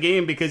mad at the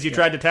game because you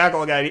tried to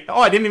tackle a guy.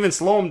 I didn't even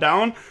slow him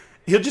down.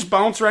 He'll just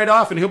bounce right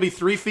off, and he'll be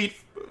 3 feet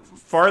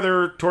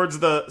farther towards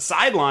the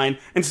sideline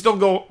and still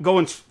go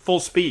in full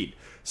speed.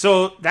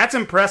 So that's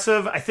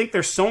impressive. I think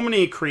there's so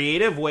many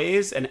creative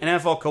ways an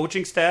NFL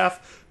coaching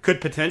staff could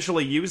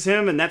potentially use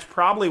him, and that's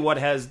probably what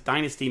has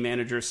Dynasty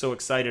managers so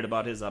excited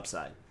about his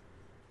upside.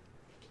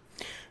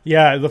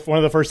 Yeah, one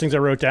of the first things I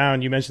wrote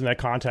down, you mentioned that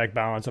contact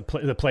balance,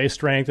 the play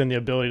strength and the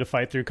ability to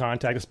fight through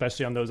contact,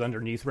 especially on those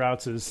underneath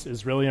routes,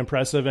 is really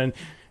impressive. And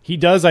he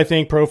does, I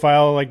think,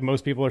 profile, like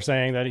most people are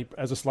saying, that he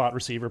as a slot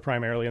receiver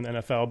primarily in the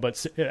NFL,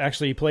 but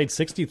actually he played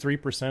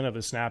 63% of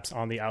his snaps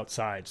on the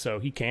outside. So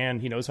he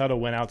knows how to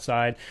win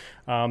outside.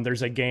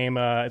 There's a game,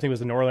 I think it was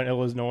the Northern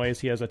Illinois,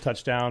 he has a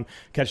touchdown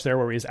catch there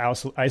where he's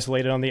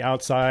isolated on the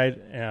outside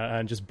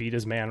and just beat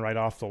his man right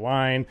off the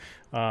line.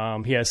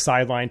 He has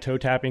sideline toe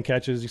tapping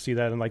catches. You see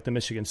that in like the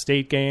Michigan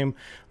State game.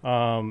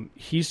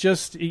 He's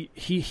just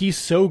he's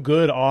so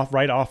good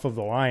right off of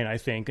the line, I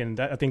think, and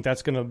I think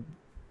that's going to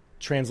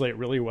translate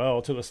really well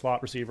to the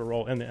slot receiver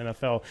role in the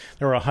NFL.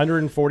 There were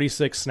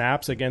 146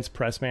 snaps against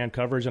press man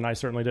coverage, and I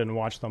certainly didn't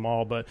watch them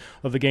all. But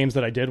of the games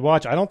that I did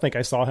watch, I don't think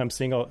I saw him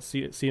see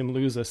him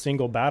lose a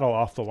single battle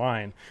off the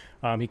line.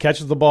 He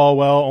catches the ball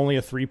well, only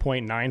a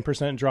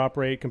 3.9% drop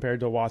rate compared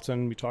to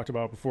Watson. We talked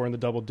about before in the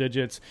double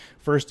digits.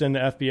 First in the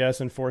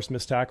FBS and forced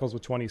missed tackles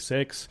with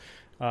 26.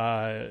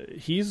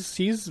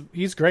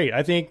 He's great.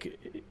 I think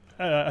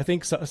I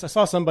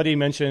saw somebody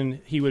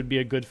mention he would be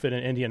a good fit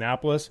in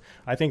Indianapolis.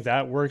 I think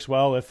that works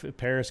well if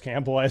Paris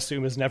Campbell, I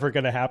assume, is never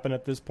going to happen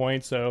at this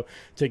point. So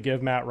to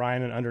give Matt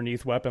Ryan an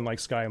underneath weapon like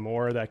Skyy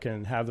Moore that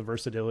can have the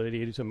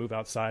versatility to move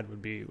outside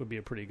would be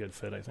a pretty good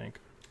fit, I think.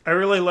 I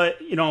really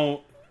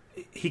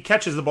he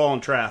catches the ball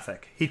in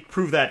traffic. He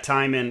proved that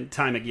time and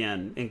time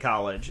again in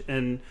college.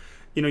 And,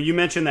 you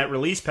mentioned that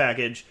release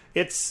package.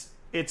 It's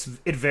it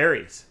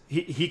varies.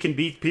 He can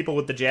beat people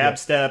with the jab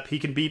step. He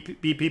can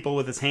beat people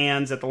with his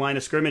hands at the line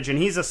of scrimmage, and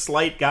he's a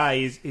slight guy.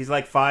 He's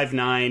like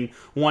 5'9",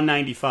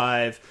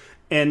 195,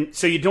 and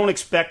so you don't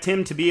expect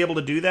him to be able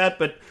to do that.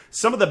 But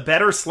some of the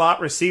better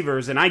slot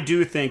receivers, and I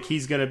do think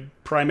he's going to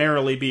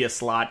primarily be a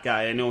slot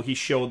guy. I know he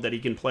showed that he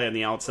can play on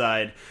the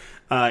outside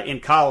in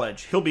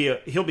college. He'll be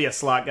a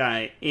slot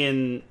guy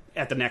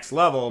at the next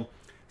level.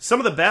 Some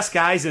of the best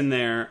guys in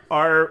there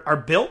are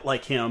built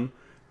like him,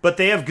 but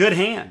they have good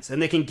hands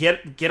and they can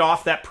get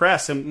off that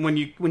press. And when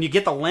you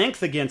get the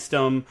length against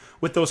them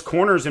with those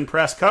corners and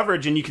press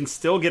coverage, and you can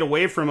still get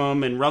away from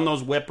them and run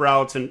those whip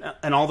routes and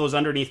all those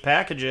underneath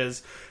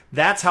packages,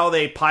 that's how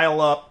they pile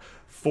up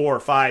 4,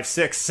 5,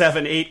 6,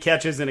 7, 8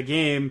 catches in a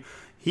game.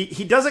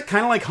 He does it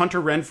kind of like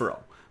Hunter Renfrow.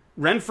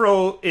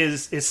 Renfrow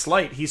is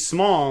slight. He's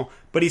small,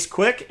 but he's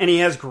quick and he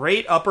has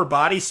great upper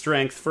body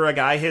strength for a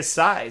guy his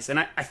size. And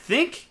I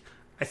think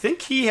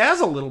he has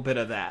a little bit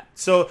of that.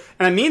 So,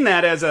 and I mean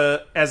that as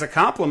a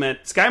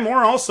compliment. Skyy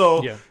Moore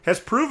also has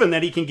proven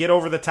that he can get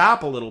over the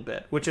top a little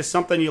bit, which is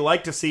something you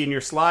like to see in your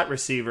slot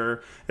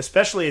receiver,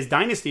 especially as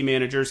dynasty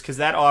managers, because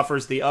that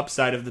offers the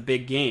upside of the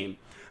big game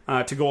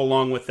to go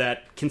along with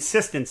that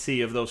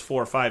consistency of those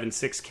 4, 5, and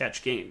 6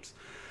 catch games.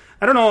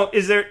 I don't know,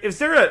 is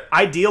there an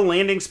ideal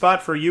landing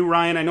spot for you,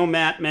 Ryan? I know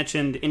Matt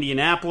mentioned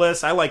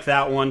Indianapolis. I like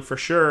that one for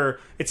sure.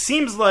 It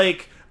seems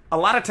like a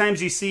lot of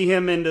times you see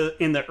him in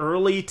the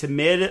early to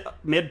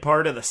mid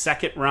part of the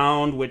second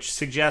round, which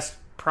suggests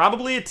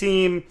probably a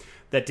team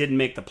that didn't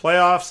make the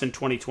playoffs in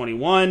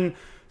 2021.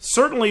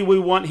 Certainly we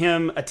want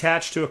him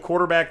attached to a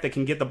quarterback that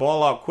can get the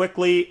ball out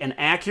quickly and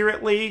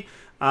accurately.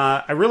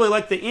 I really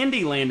like the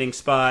Indy landing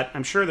spot.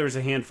 I'm sure there's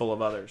a handful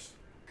of others.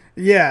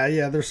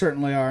 Yeah, there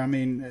certainly are. I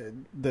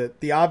mean,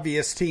 the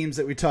obvious teams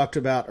that we talked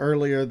about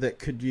earlier that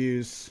could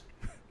use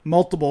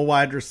multiple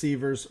wide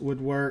receivers would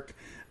work.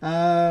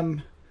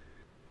 I'm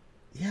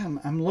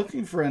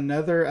looking for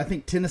another. I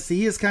think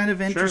Tennessee is kind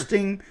of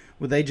interesting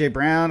with A.J.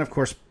 Brown. Of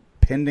course,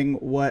 pending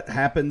what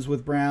happens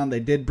with Brown. They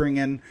did bring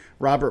in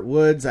Robert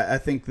Woods. I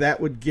think that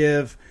would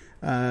give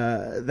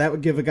a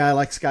guy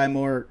like Skyy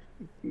Moore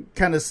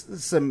kind of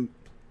some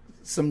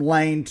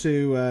lane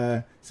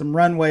to some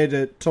runway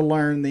to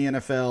learn the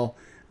NFL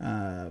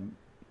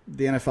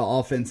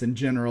offense in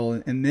general,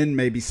 and then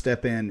maybe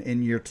step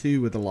in year 2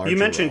 with a larger You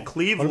mentioned role.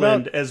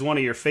 Cleveland as one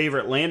of your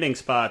favorite landing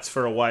spots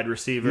for a wide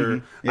receiver.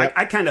 Mm-hmm. Yep.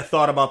 I kind of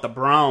thought about the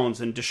Browns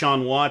and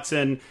Deshaun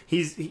Watson.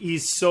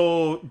 He's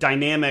so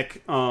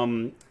dynamic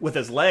with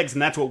his legs,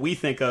 and that's what we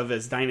think of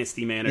as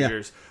dynasty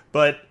managers. Yeah.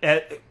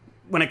 But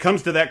when it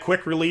comes to that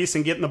quick release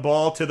and getting the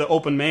ball to the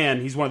open man,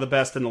 he's one of the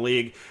best in the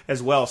league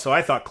as well. So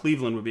I thought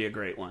Cleveland would be a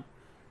great one.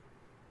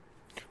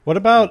 What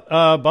about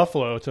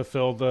Buffalo to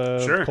fill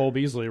the Cole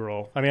Beasley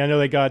role? I mean, I know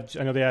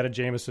they added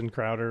Jamison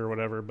Crowder or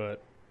whatever,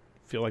 but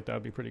I feel like that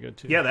would be pretty good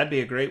too. Yeah, that'd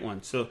be a great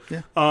one. So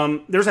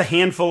there's a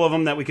handful of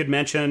them that we could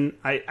mention.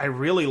 I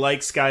really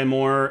like Skyy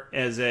Moore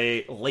as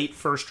a late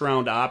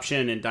first-round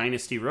option in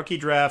dynasty rookie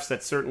drafts.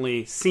 That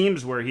certainly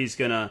seems where he's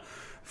going to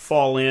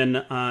fall in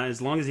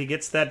as long as he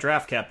gets that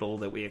draft capital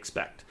that we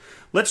expect.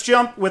 Let's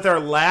jump with our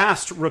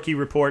last rookie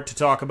report to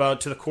talk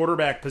about to the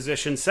quarterback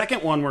position.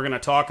 Second one we're going to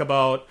talk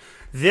about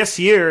this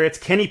year, it's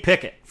Kenny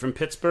Pickett from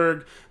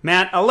Pittsburgh.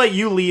 Matt, I'll let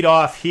you lead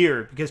off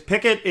here because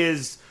Pickett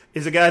is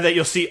a guy that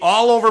you'll see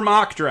all over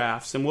mock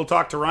drafts, and we'll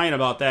talk to Ryan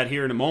about that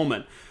here in a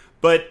moment.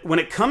 But when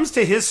it comes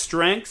to his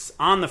strengths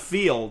on the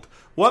field,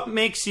 what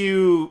makes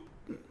you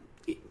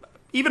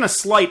even a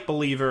slight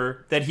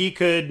believer that he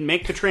could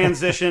make the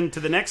transition to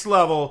the next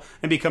level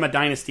and become a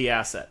dynasty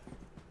asset?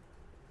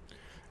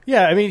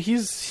 Yeah, I mean,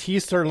 he's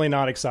certainly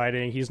not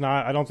exciting. He's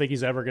not. I don't think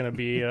he's ever going to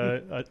be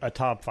a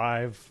top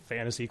 5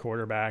 fantasy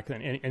quarterback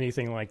and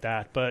anything like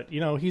that. But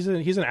he's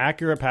an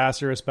accurate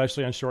passer,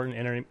 especially on short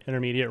and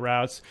intermediate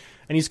routes.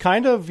 And he's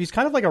kind of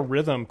like a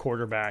rhythm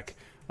quarterback.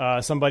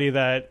 Somebody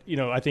that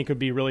I think would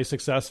be really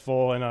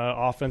successful in an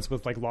offense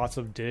with like lots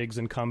of digs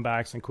and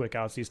comebacks and quick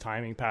outs, these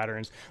timing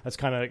patterns. That's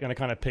kind of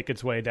going to pick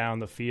its way down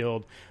the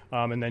field,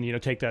 and then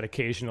take that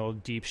occasional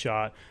deep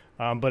shot.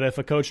 But if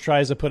a coach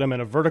tries to put him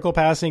in a vertical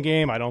passing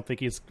game, I don't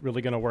think it's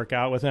really going to work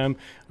out with him.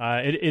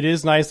 It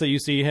is nice that you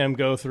see him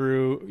go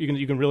through.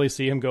 You can really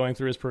see him going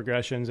through his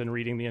progressions and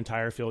reading the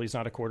entire field. He's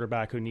not a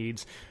quarterback who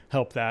needs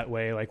help that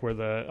way, like where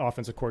the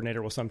offensive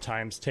coordinator will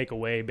sometimes take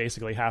away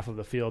basically half of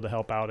the field to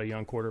help out a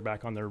young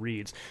quarterback on their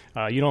reads.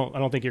 I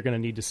don't think you're going to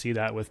need to see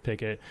that with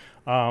Pickett.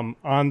 On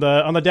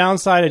the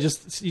downside,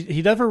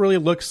 he never really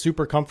looks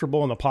super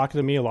comfortable in the pocket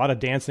to me. A lot of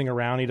dancing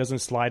around. He doesn't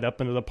slide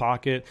up into the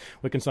pocket.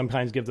 We can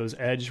sometimes give those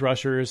edge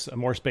rushers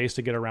more space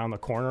to get around the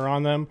corner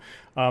on them.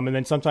 And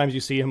then sometimes you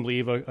see him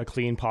leave a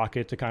clean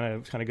pocket to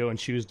kind of go and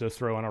choose to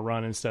throw on a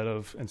run instead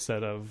of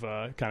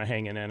kind of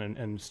hanging in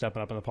and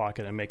stepping up in the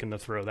pocket and making the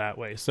throw that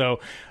way. So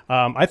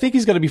I think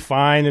he's going to be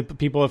fine.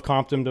 People have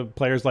comped him to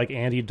players like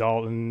Andy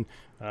Dalton,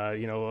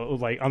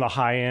 like on the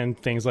high end,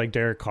 things like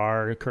Derek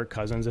Carr, Kirk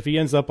Cousins. If he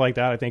ends up like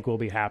that, I think we'll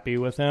be happy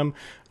with him.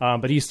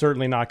 But he's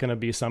certainly not going to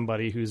be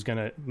somebody who's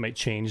going to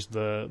change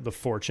the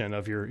fortune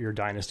of your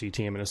dynasty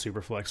team in a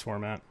superflex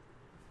format.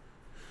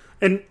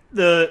 And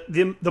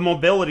the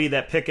mobility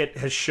that Pickett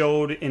has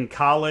showed in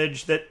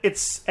college, that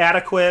it's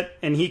adequate,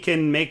 and he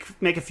can make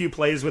a few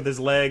plays with his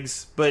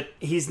legs, but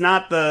he's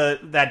not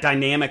that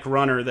dynamic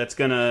runner that's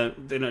gonna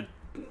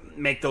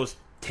make those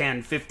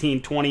 10,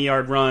 15,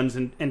 20-yard runs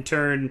and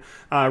turn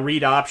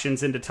read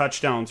options into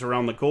touchdowns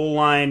around the goal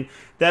line.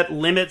 That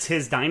limits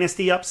his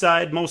dynasty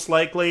upside, most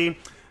likely.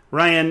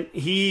 Ryan,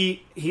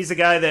 he's a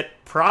guy that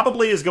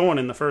probably is going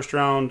in the first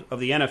round of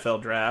the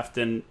NFL draft,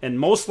 and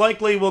most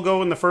likely will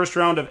go in the first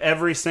round of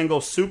every single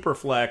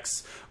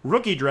superflex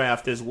rookie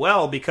draft as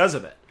well because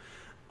of it.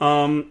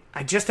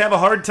 I just have a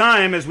hard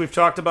time, as we've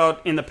talked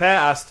about in the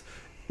past,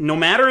 no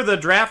matter the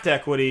draft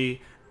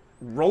equity,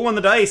 rolling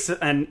the dice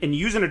and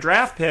using a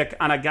draft pick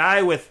on a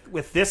guy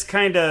with this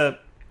kind of,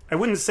 I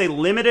wouldn't say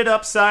limited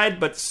upside,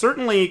 but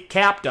certainly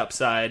capped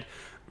upside,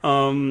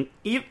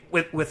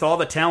 with all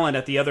the talent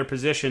at the other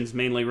positions,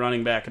 mainly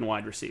running back and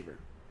wide receiver.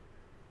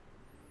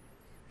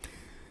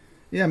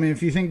 Yeah, I mean,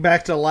 if you think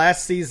back to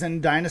last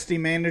season, dynasty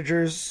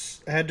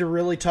managers had to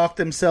really talk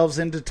themselves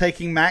into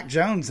taking Mac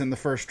Jones in the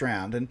first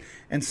round,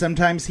 and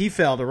sometimes he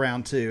fell to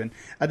round 2. And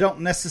I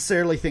don't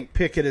necessarily think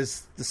Pickett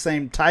is the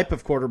same type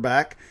of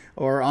quarterback,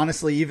 or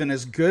honestly even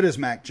as good as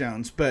Mac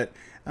Jones, but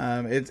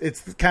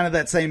it's kind of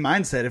that same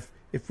mindset.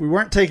 If we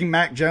weren't taking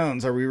Mac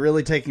Jones, are we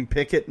really taking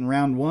Pickett in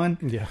round 1?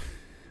 Yeah.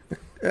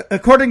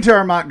 According to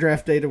our mock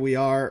draft data, we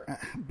are.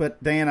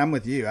 But, Dan, I'm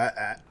with you.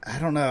 I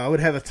don't know. I would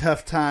have a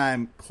tough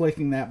time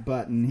clicking that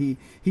button.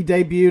 He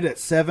debuted at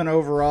 7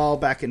 overall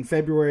back in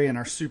February in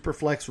our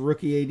Superflex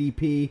rookie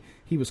ADP.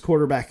 He was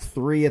quarterback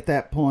 3 at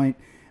that point.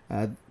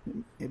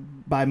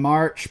 By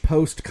March,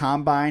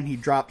 post-combine, he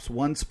drops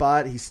 1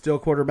 spot. He's still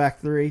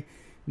quarterback 3.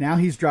 Now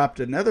he's dropped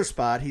another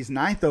spot. He's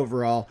 9th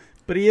overall,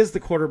 but he is the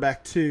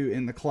quarterback 2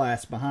 in the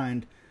class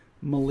behind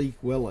Malik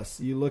Willis.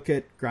 You look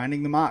at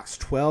grinding the mocks,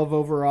 12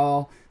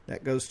 overall.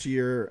 That goes to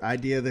your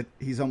idea that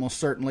he's almost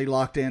certainly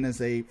locked in as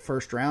a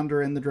first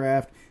rounder in the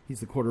draft. He's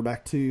the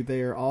quarterback 2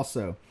 there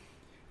also.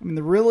 I mean,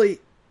 the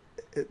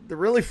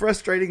really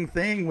frustrating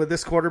thing with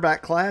this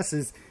quarterback class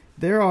is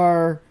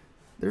there's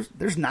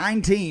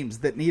 9 teams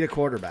that need a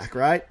quarterback,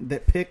 right?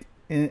 That pick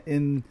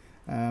in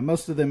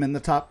most of them in the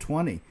top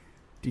 20.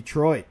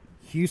 Detroit,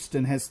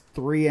 Houston has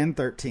 3 and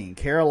 13.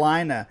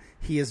 Carolina,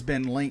 he has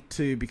been linked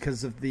to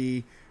because of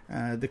the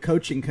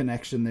coaching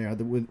connection there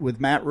with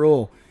Matt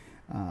Rule.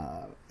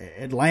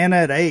 Atlanta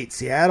at 8,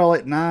 Seattle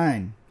at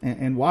 9,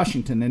 and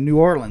Washington and New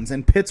Orleans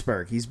and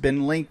Pittsburgh. He's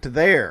been linked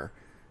there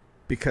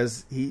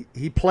because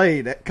he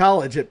played at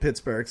college at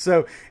Pittsburgh.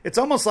 So it's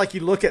almost like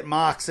you look at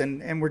mocks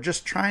and we're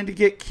just trying to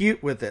get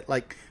cute with it.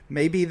 Like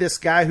maybe this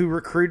guy who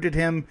recruited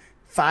him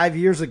 5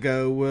 years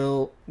ago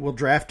will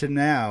draft him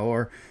now,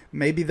 or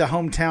maybe the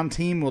hometown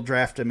team will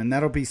draft him, and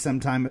that'll be some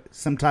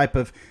type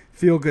of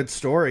feel-good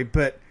story.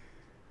 But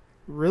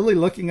really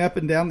looking up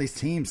and down these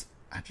teams,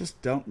 I just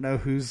don't know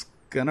who's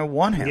gonna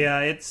want him. Yeah,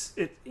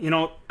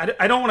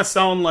 I don't want to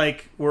sound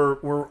like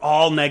we're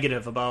all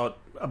negative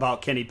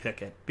about Kenny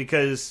Pickett,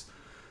 because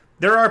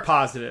there are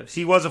positives.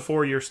 He was a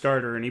 4-year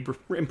starter, and he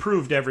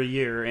improved every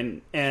year,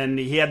 and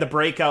he had the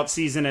breakout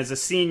season as a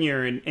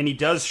senior, and he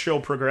does show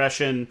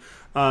progression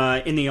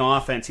in the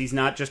offense. He's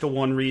not just a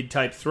one-read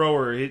type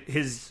thrower.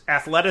 His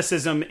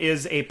athleticism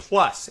is a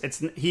plus.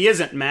 He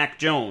isn't Mac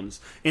Jones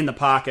in the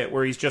pocket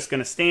where he's just going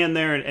to stand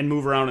there and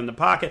move around in the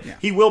pocket. Yeah.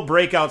 He will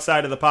break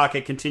outside of the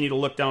pocket, continue to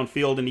look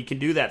downfield, and he can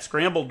do that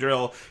scramble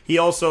drill. He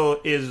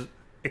also is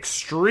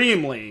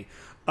extremely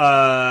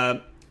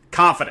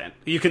confident.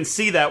 You can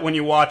see that when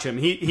you watch him.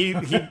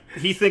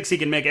 He thinks he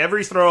can make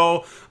every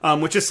throw,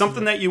 which is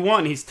something that you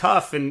want. He's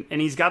tough, and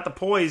he's got the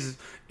poise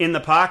in the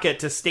pocket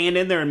to stand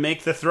in there and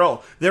make the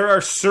throw. There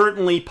are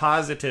certainly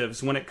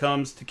positives when it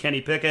comes to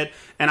Kenny Pickett,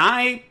 and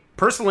I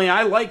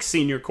like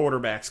senior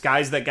quarterbacks,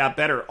 guys that got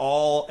better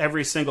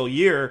every single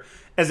year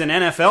as an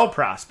NFL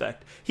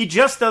prospect. He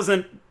just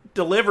doesn't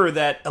deliver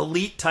that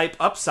elite type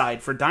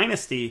upside for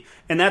Dynasty,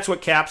 and that's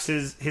what caps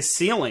his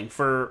ceiling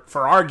for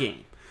our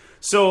game.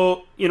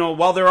 So,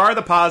 while there are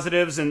the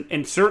positives,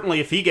 and certainly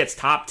if he gets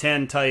top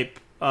 10 type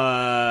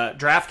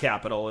draft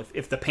capital,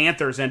 if the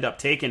Panthers end up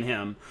taking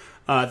him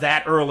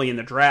that early in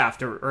the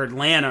draft, or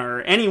Atlanta,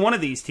 or any one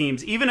of these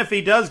teams, even if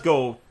he does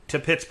go to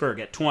Pittsburgh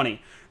at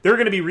 20, there are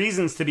going to be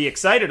reasons to be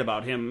excited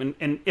about him.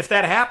 And if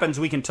that happens,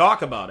 we can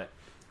talk about it.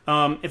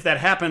 If that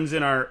happens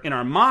in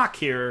our mock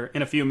here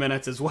in a few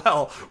minutes as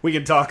well, we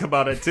can talk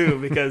about it too,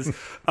 because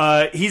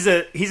he's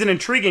an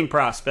intriguing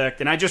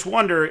prospect, and I just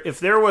wonder if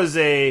there was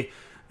a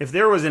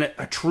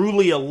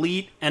truly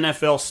elite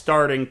NFL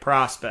starting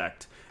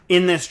prospect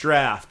in this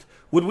draft,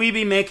 would we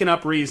be making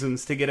up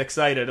reasons to get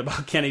excited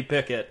about Kenny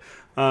Pickett,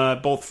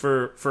 both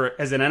for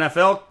as an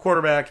NFL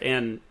quarterback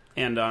and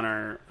on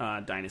our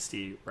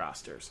Dynasty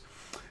rosters?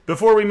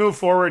 Before we move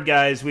forward,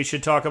 guys, we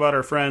should talk about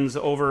our friends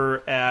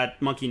over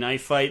at Monkey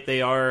Knife Fight. They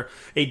are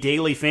a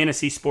daily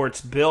fantasy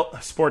sports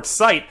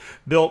site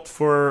built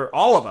for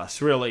all of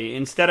us, really.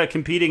 Instead of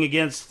competing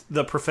against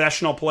the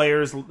professional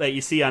players that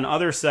you see on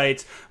other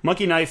sites,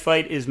 Monkey Knife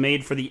Fight is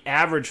made for the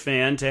average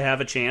fan to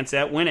have a chance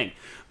at winning.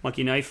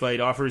 Monkey Knife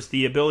Fight offers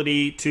the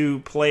ability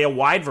to play a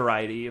wide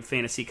variety of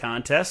fantasy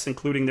contests,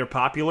 including their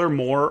popular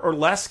more or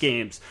less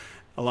games,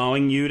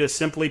 allowing you to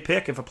simply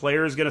pick if a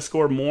player is going to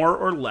score more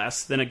or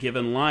less than a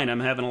given line. I'm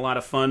having a lot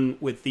of fun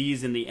with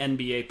these in the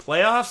NBA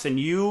playoffs, and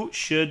you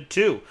should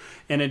too.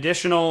 In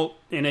addition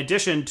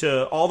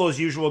to all those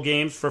usual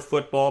games for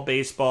football,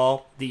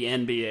 baseball, the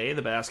NBA,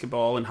 the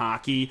basketball, and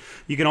hockey,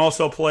 you can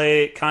also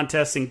play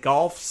contests in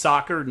golf,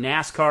 soccer,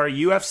 NASCAR,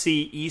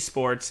 UFC,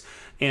 esports,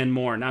 and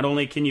more. Not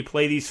only can you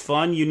play these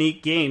fun,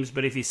 unique games,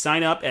 but if you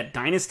sign up at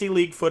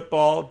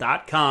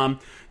dynastyleaguefootball.com,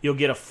 you'll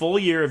get a full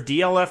year of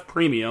DLF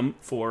Premium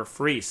for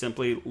free.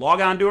 Simply log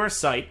on to our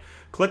site,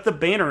 click the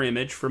banner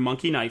image for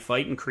Monkey Knife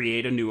Fight, and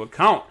create a new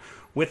account.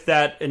 With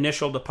that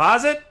initial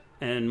deposit,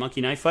 and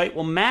Monkey Knife Fight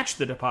will match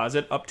the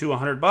deposit up to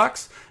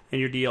 $100, and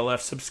your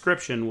DLF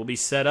subscription will be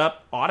set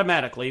up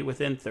automatically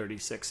within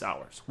 36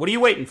 hours. What are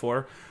you waiting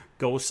for?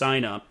 Go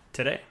sign up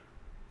today.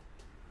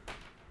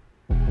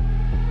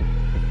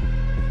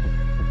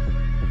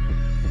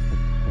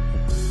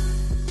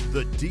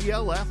 The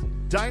DLF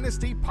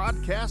Dynasty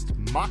Podcast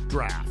Mock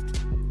Draft.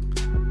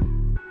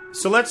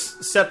 So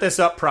let's set this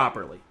up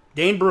properly.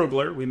 Dane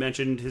Brugler, we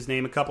mentioned his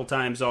name a couple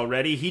times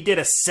already. He did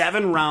a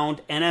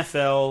 7-round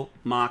NFL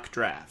mock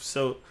draft.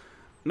 So,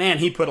 man,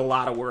 he put a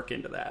lot of work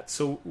into that.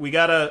 So we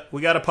gotta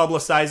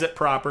publicize it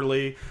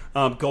properly.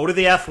 Go to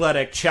The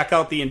Athletic, check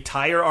out the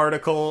entire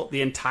article,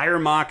 the entire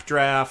mock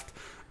draft,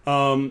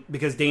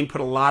 because Dane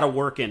put a lot of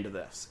work into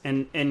this.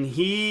 And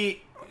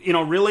he...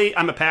 really,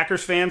 I'm a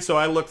Packers fan, so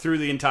I looked through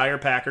the entire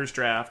Packers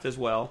draft as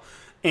well.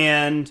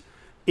 And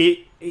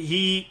he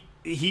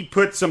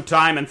put some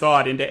time and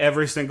thought into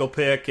every single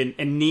pick and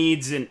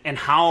needs and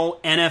how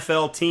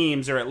NFL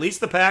teams, or at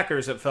least the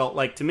Packers, it felt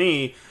like to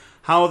me,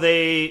 how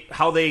they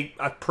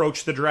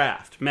approach the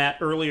draft. Matt,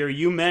 earlier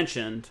you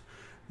mentioned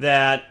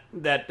that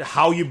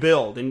how you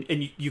build,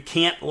 and you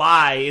can't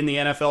lie in the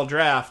NFL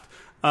draft.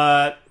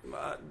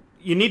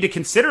 You need to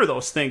consider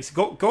those things.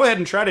 Go ahead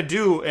and try to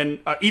do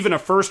even a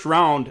first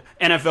round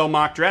NFL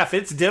mock draft.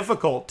 It's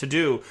difficult to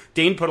do.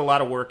 Dane put a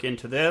lot of work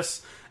into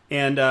this,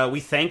 and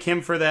we thank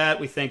him for that.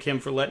 We thank him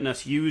for letting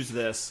us use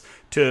this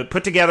to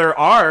put together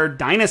our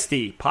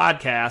Dynasty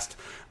podcast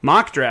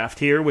mock draft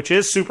here, which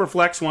is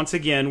superflex once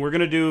again. We're going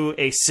to do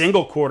a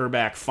single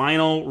quarterback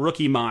final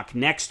rookie mock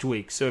next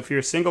week. So if you're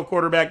a single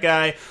quarterback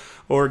guy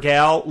or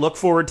gal, look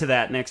forward to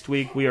that next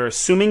week. We are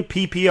assuming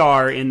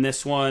PPR in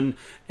this one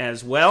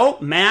as well.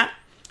 Matt,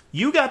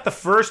 you got the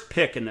first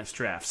pick in this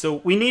draft,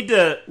 so we need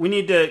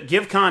to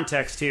give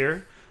context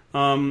here.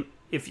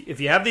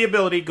 If you have the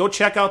ability, go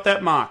check out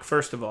that mock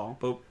first of all.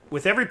 But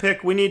with every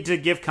pick, we need to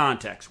give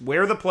context: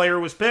 where the player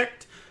was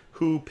picked,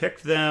 who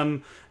picked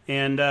them,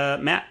 and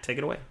Matt, take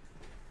it away.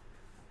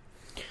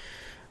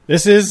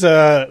 This is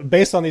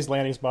based on these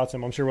landing spots,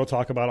 and I'm sure we'll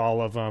talk about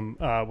all of them.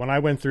 When I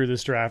went through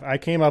this draft, I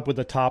came up with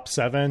the top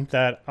 7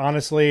 that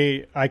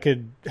honestly I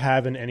could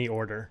have in any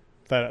order.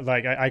 That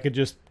I could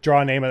just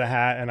draw a name of the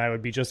hat, and I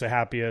would be just as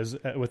happy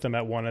with them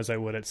at 1 as I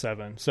would at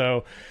 7.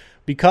 So,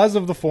 because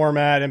of the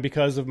format and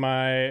because of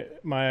my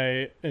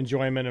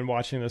enjoyment in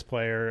watching this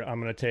player, I'm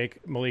going to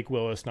take Malik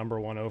Willis, number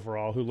 1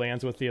 overall, who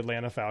lands with the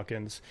Atlanta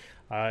Falcons.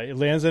 It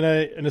lands in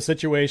a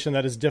situation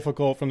that is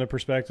difficult from the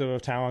perspective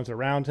of talent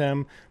around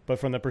him, but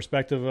from the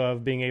perspective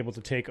of being able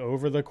to take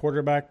over the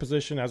quarterback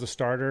position as a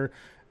starter,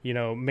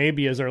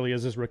 maybe as early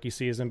as his rookie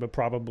season, but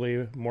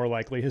probably more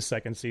likely his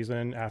second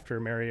season after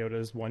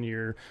Mariota's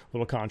 1-year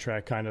little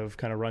contract kind of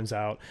runs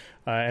out.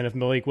 And if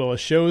Malik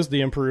Willis shows the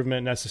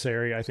improvement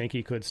necessary, I think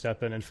he could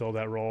step in and fill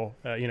that role,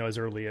 as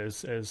early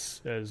as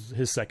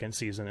his second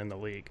season in the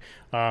league.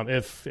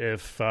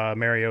 If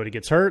Mariota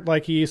gets hurt,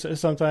 like he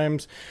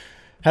sometimes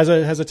has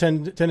a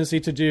tendency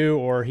to do,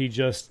 or he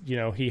just,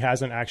 he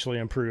hasn't actually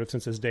improved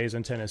since his days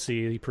in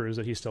Tennessee. He proves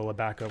that he's still a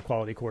backup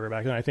quality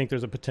quarterback. And I think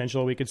there's a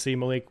potential we could see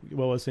Malik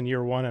Willis in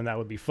year 1, and that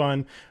would be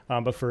fun.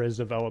 But for his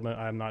development,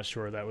 I'm not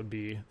sure that would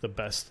be the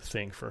best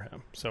thing for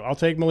him. So I'll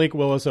take Malik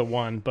Willis at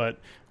 1, but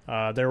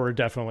there were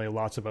definitely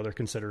lots of other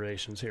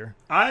considerations here.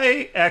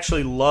 I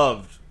actually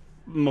loved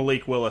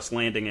Malik Willis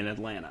landing in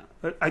Atlanta.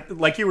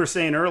 Like you were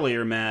saying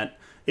earlier, Matt,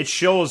 it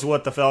shows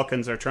what the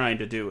Falcons are trying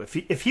to do.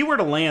 If he were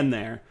to land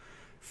there,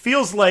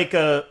 feels like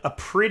a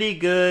pretty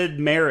good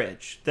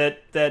marriage that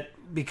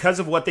because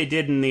of what they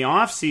did in the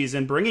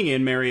offseason, bringing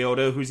in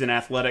Mariota, who's an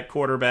athletic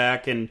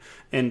quarterback and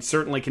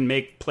certainly can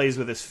make plays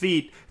with his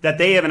feet, that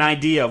they have an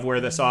idea of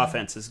where this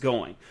offense is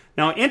going.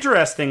 Now,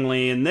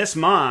 interestingly, in this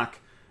mock,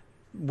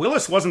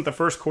 Willis wasn't the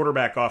first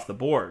quarterback off the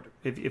board.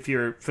 If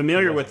you're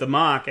familiar with the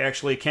mock,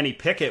 actually Kenny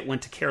Pickett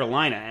went to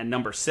Carolina at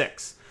number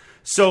 6.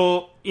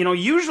 So,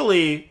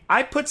 usually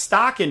I put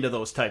stock into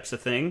those types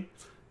of things,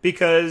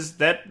 because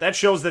that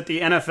shows that the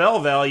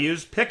NFL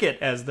values Pickett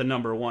as the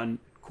number 1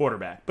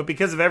 quarterback. But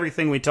because of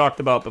everything we talked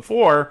about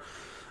before,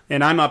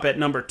 and I'm up at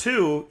number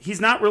 2,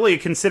 he's not really a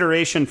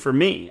consideration for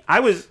me. I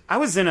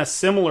was in a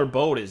similar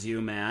boat as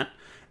you, Matt,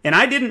 and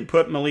I didn't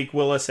put Malik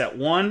Willis at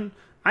 1.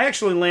 I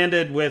actually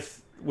landed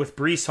with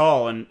Breece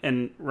Hall,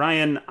 and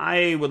Ryan,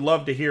 I would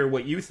love to hear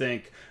what you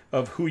think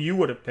of who you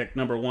would have picked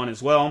number 1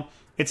 as well.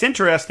 It's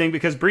interesting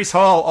because Breece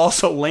Hall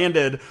also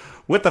landed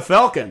with the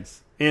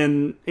Falcons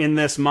in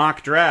this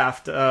mock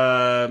draft.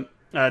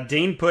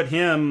 Dane put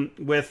him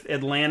with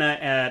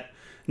Atlanta at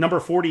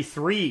number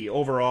 43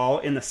 overall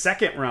in the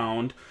second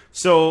round.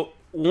 So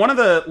one of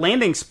the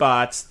landing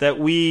spots that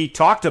we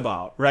talked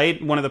about,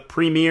 right, one of the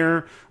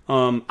premier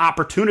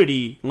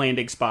opportunity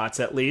landing spots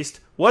at least,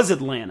 was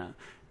Atlanta.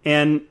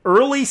 And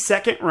early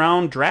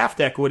second-round draft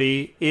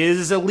equity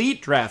is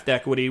elite draft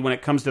equity when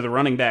it comes to the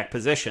running back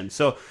position.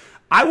 So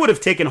I would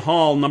have taken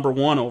Hall number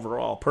 1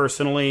 overall,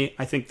 personally.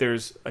 I think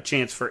there's a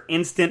chance for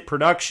instant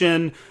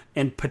production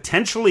and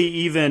potentially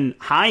even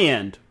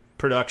high-end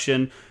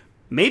production,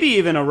 maybe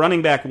even a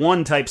running back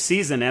 1 type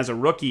season as a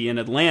rookie in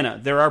Atlanta.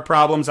 There are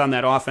problems on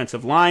that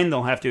offensive line.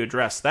 They'll have to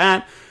address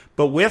that.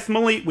 But with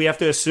Malik, we have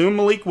to assume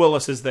Malik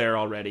Willis is there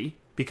already,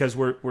 because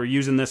we're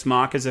using this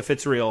mock as if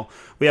it's real.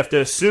 We have to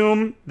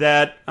assume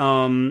that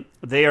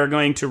they are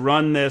going to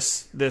run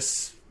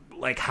this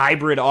like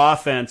hybrid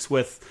offense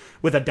with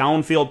a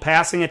downfield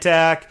passing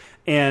attack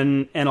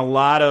and a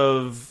lot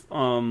of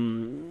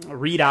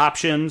read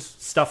options,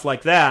 stuff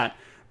like that.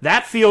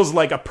 That feels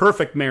like a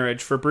perfect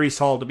marriage for Breece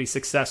Hall to be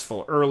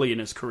successful early in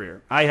his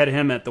career. I had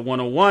him at the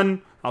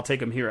 101. I'll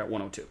take him here at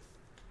 102.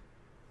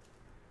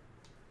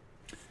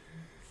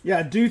 Yeah,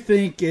 I do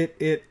think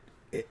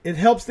it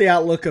helps the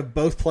outlook of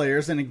both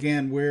players, and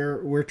again,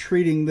 we're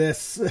treating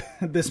this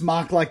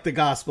mock like the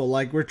gospel,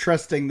 like we're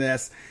trusting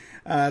this,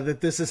 that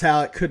this is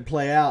how it could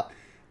play out.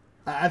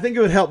 I think it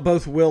would help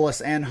both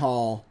Willis and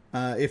Hall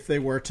if they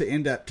were to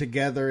end up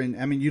together. And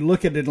I mean, you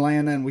look at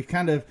Atlanta, and we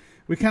kind of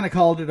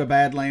called it a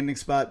bad landing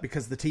spot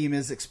because the team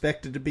is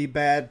expected to be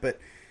bad. But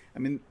I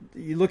mean,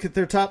 you look at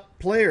their top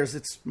players;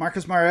 it's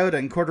Marcus Mariota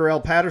and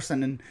Cordarrelle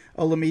Patterson and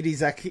Olamide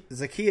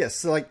Zaccheaus.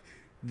 So like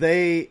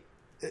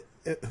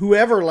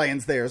whoever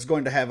lands there is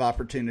going to have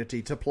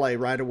opportunity to play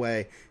right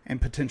away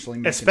and potentially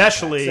make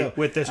especially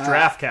with this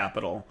draft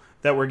capital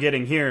that we're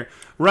getting here.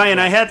 Ryan,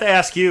 I had to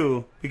ask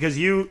you, because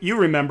you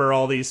remember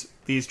all these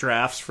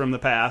drafts from the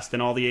past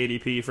and all the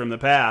ADP from the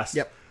past.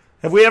 Yep.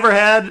 Have we ever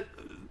had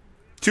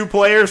 2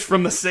 players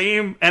from the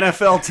same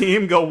NFL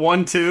team go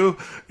 1-2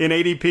 in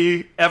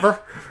ADP ever?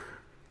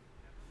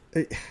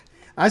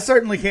 I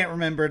certainly can't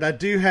remember it. I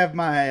do have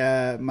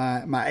my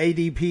my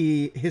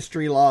ADP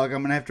history log.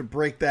 I'm going to have to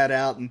break that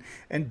out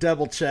and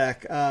double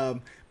check.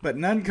 But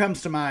none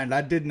comes to mind.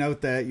 I did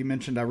note that. You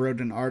mentioned I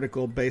wrote an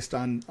article based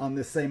on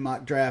this same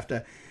mock draft.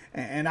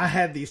 And I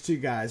had these 2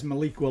 guys,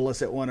 Malik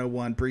Willis at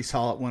 101, Breece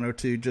Hall at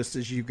 102, just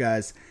as you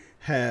guys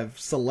have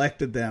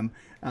selected them.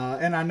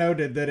 And I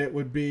noted that it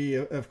would be,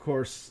 of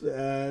course,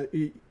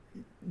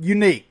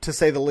 unique, to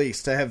say the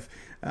least, to have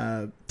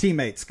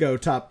teammates go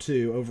top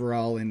 2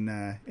 overall in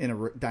a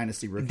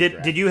Dynasty rookie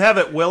draft. Did you have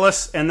it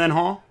Willis and then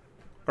Hall?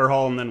 Or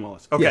Hall and then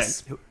Willis? Okay.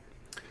 Yes.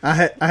 I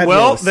had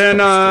well, Willis then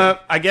first,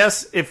 I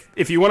guess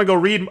if you want to go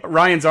read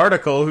Ryan's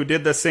article, who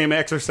did the same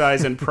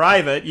exercise in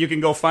private, you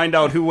can go find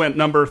out who went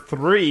number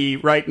 3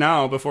 right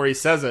now before he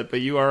says it,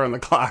 but you are on the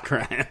clock,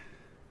 Ryan.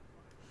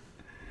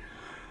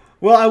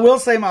 Well, I will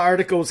say my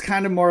article was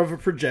kind of more of a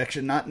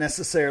projection, not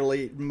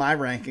necessarily my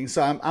ranking.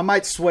 So I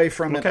might sway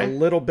from it a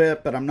little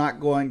bit, but I'm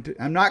not going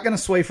to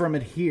sway from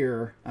it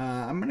here.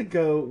 I'm going to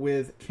go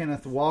with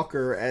Kenneth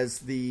Walker as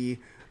the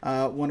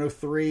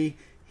 103.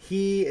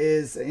 He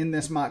is in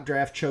this mock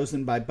draft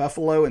chosen by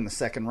Buffalo in the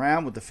second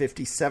round with the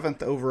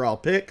 57th overall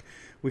pick.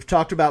 We've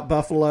talked about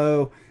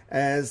Buffalo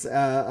as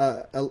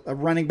a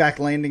running back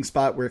landing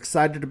spot we're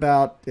excited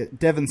about.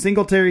 Devin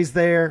Singletary's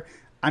there.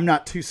 I'm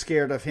not too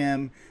scared of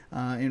him.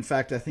 In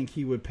fact, I think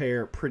he would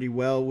pair pretty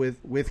well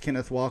with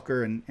Kenneth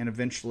Walker and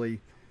eventually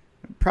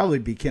probably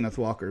be Kenneth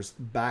Walker's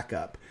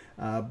backup.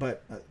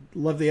 But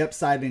love the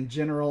upside in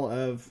general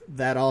of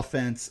that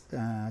offense.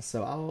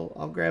 So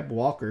I'll grab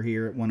Walker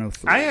here at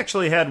 103. I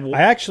actually had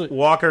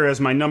Walker as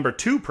my number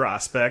 2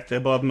 prospect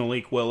above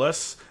Malik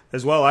Willis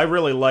as well. I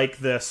really like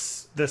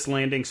this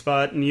landing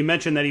spot. And you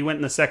mentioned that he went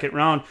in the second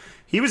round.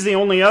 He was the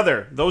only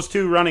other, those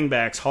 2 running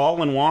backs,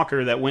 Hall and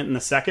Walker, that went in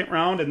the second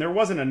round. And there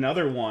wasn't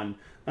another one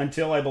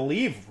until, I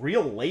believe,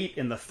 real late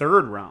in the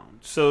third round.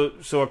 So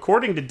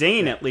according to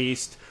Dane, at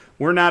least,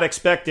 we're not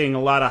expecting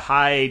a lot of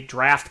high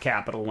draft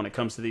capital when it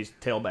comes to these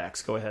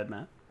tailbacks. Go ahead,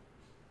 Matt.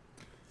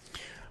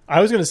 I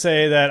was going to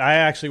say that I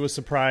actually was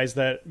surprised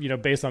that,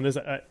 based on this,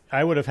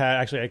 I would have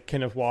had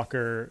Kenneth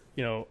Walker.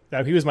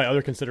 He was my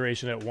other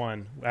consideration at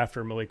 1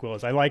 after Malik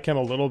Willis. I like him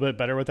a little bit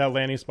better with that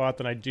landing spot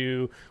than I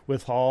do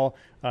with Hall.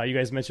 You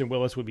guys mentioned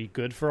Willis would be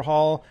good for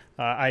Hall.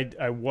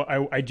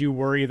 I do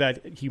worry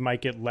that he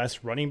might get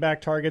less running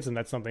back targets, and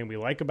that's something we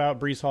like about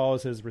Breece Hall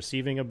is his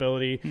receiving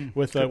ability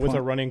with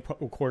a running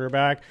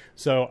quarterback.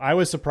 So I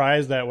was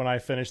surprised that when I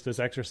finished this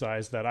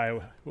exercise that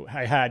I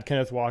had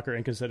Kenneth Walker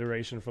in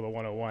consideration for the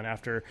 101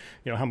 after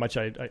how much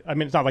I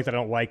mean, it's not like that I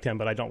don't like him,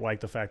 but I don't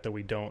like the fact that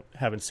we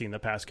haven't seen the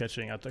pass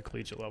catching at the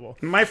collegiate level.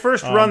 My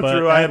first run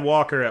through, I had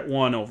Walker at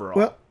 1 overall.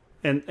 Well,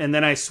 and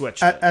then I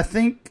switched. I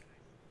think.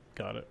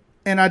 Got it.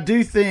 And I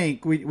do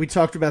think we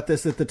talked about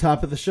this at the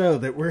top of the show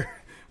that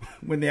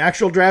when the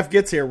actual draft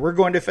gets here, we're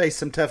going to face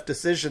some tough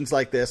decisions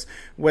like this,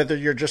 whether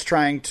you're just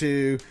trying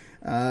to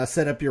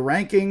set up your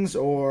rankings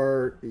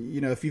or,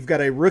 if you've got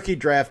a rookie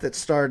draft that's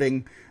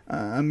starting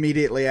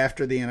immediately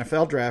after the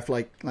NFL draft,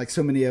 like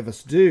so many of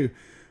us do.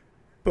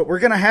 But we're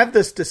going to have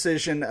this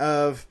decision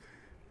of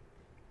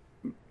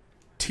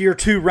tier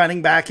 2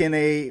 running back in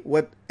a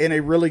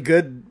really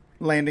good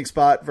landing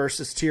spot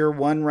versus tier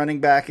 1 running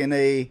back in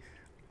a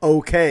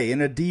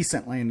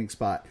decent landing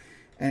spot.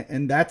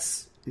 And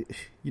that's,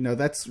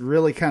 that's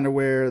really kind of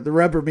where the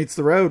rubber meets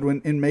the road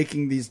in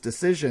making these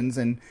decisions.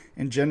 And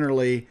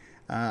generally,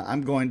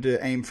 I'm going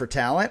to aim for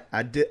talent.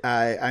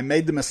 I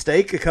made the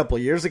mistake a couple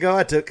of years ago.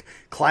 I took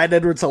Clyde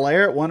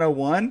Edwards-Helaire at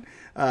 101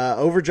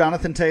 over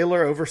Jonathan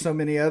Taylor, over so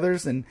many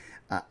others. And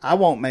I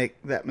won't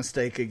make that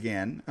mistake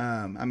again.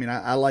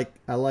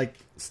 I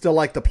still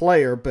like the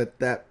player, but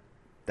that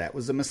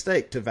was a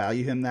mistake to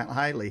value him that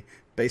highly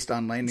based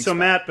on landing So, spot.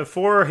 Matt,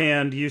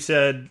 beforehand, you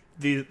said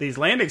these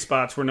landing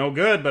spots were no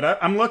good, but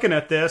I'm looking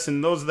at this,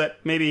 and those that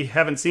maybe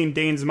haven't seen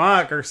Dane's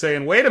mock are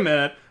saying, wait a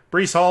minute,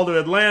 Breece Hall to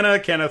Atlanta,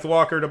 Kenneth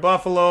Walker to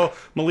Buffalo,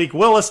 Malik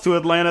Willis to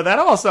Atlanta. That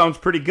all sounds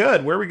pretty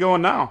good. Where are we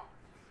going now?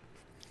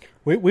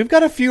 We've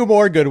got a few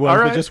more good ones,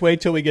 right. but just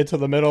wait till we get to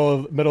the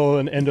middle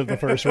and end of the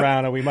first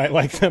round, and we might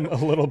like them a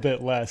little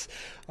bit less.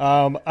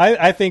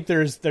 I think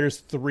there's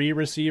 3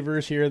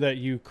 receivers here that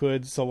you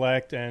could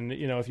select, and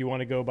if you want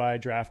to go by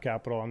draft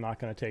capital, I'm not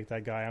going to take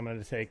that guy. I'm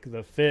going to take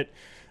the fit.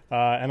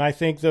 And I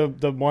think the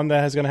one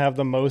that is going to have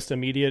the most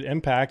immediate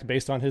impact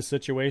based on his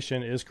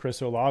situation is Chris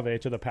Olave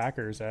to the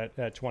Packers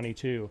at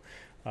 22.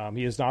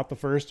 He is not the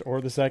first or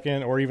the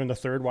second or even the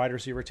third wide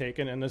receiver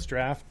taken in this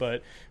draft,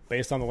 but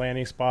based on the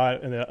landing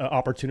spot and the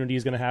opportunity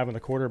he's going to have and the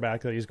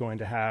quarterback that he's going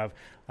to have,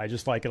 I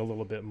just like it a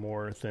little bit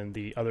more than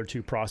the other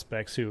 2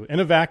 prospects who,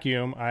 in a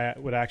vacuum, I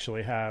would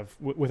actually have,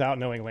 without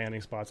knowing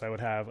landing spots, I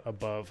would have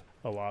above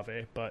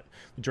Olave, but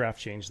the draft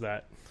changed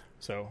that.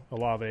 So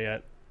Olave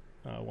at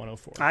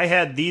 104. I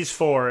had these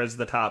 4 as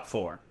the top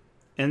 4.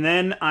 And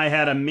then I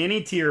had a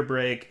mini tier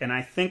break, and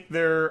I think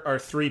there are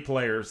 3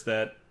 players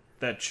that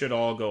should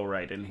all go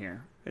right in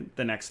here.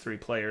 The next 3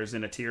 players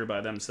in a tier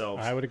by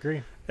themselves. I would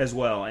agree. As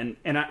well. And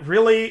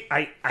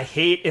I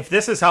hate, if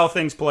this is how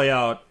things play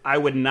out, I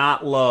would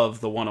not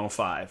love the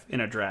 105 in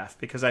a draft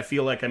because I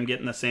feel like I'm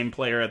getting the same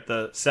player at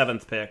the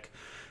 7th pick.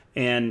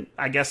 And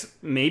I guess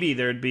maybe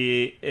there'd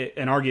be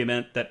an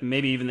argument that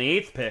maybe even the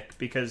 8th pick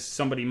because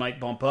somebody might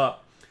bump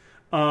up.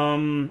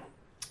 I'll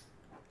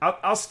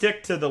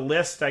stick to the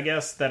list, I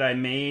guess, that I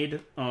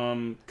made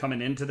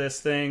coming into this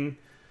thing.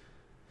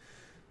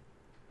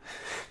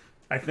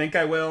 I think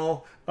I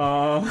will.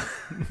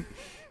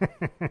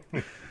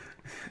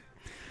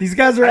 These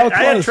guys are all close.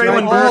 I had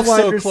Treylon Burks.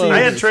 So close. I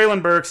had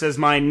Treylon Burks as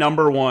my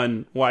number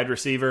 1 wide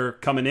receiver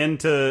coming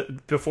into.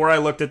 Before I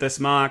looked at this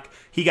mock,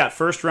 he got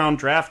first round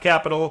draft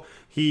capital.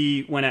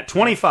 He went at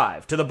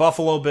 25 to the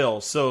Buffalo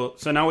Bills. So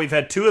now we've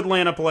had 2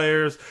 Atlanta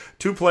players,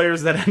 2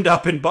 players that end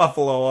up in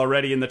Buffalo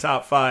already in the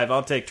top 5.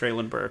 I'll take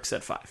Treylon Burks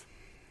at 5.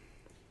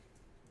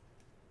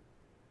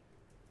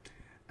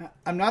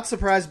 I'm not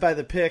surprised by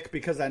the pick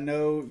because I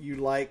know you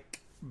like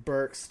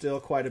Burks still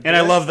quite a bit. And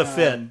I love the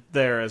fit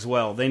there as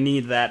well. They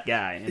need that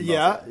guy in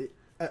Buffalo.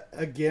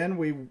 Again,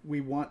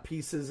 we want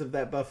pieces of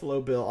that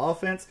Buffalo Bill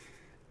offense.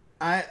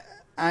 I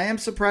am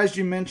surprised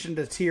you mentioned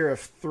a tier of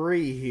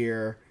 3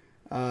 here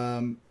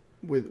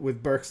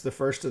with Burks the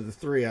first of the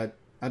 3. I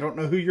don't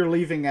know who you're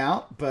leaving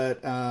out,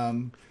 but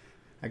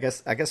I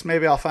guess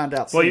maybe I'll find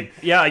out soon.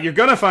 Well, you're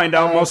going to find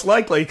out most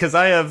likely because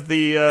I have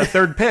the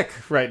 3rd pick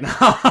right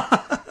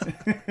now.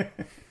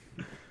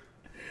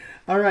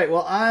 All right,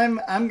 well,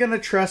 I'm going to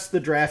trust the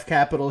draft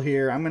capital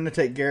here. I'm going to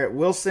take Garrett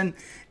Wilson.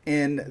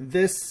 In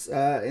this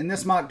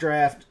mock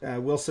draft,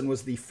 Wilson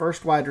was the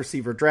first wide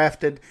receiver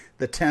drafted,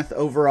 the 10th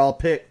overall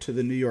pick to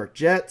the New York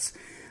Jets.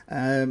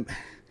 The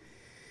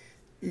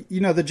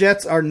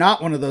Jets are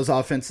not one of those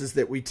offenses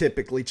that we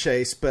typically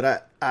chase,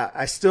 but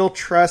I still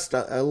trust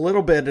a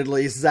little bit, at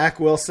least, Zach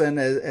Wilson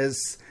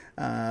as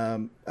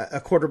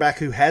a quarterback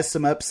who has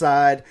some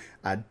upside.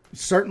 I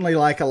certainly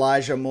like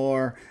Elijah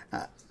Moore.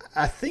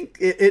 I think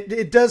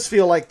it does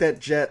feel like that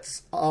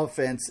Jets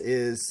offense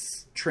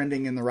is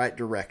trending in the right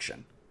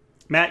direction.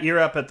 Matt, you're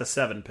up at the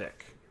 7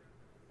 pick.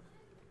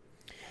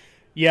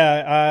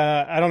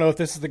 Yeah, I don't know if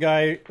this is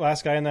the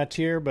last guy in that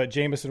tier, but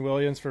Jamison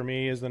Williams for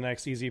me is the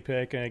next easy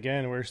pick. And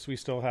again, we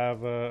still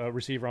have a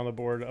receiver on the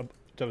board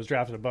that was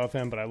drafted above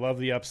him, but I love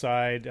the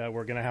upside.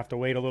 We're going to have to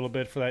wait a little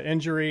bit for that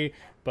injury,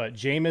 but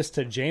Jameis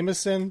to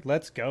Jamison,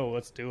 let's go.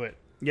 Let's do it.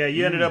 Yeah,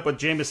 you ended up with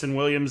Jamison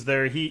Williams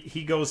there.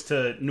 He goes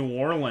to New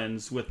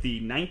Orleans with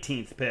the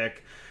 19th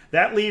pick.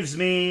 That leaves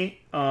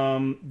me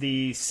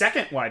the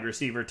second wide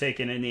receiver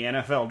taken in the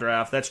NFL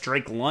draft. That's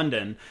Drake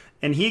London.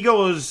 And he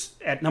goes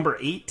at number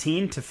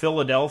 18 to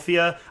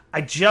Philadelphia.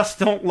 I just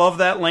don't love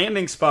that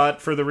landing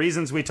spot for the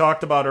reasons we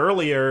talked about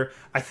earlier.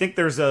 I think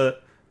there's a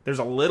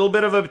little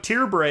bit of a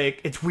tier break.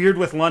 It's weird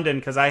with London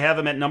because I have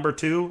him at number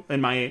 2 in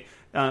my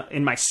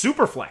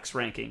superflex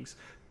rankings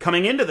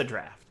coming into the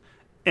draft.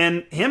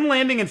 And him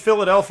landing in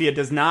Philadelphia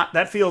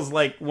that feels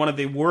like one of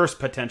the worst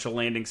potential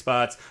landing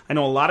spots. I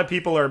know a lot of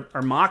people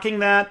are mocking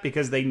that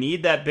because they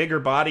need that bigger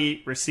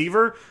body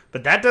receiver,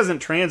 but that doesn't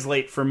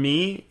translate for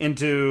me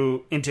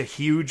into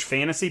huge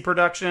fantasy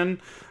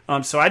production.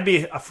 So I'd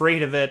be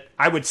afraid of it.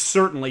 I would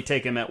certainly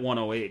take him at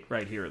 108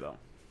 right here, though.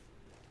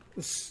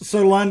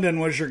 So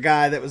London was your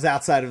guy that was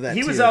outside of that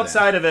tier. He was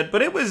outside of it,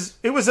 but it was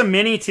a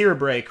mini tier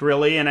break,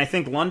 really, and I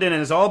think London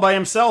is all by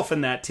himself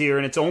in that tier,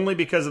 and it's only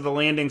because of the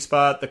landing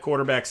spot, the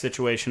quarterback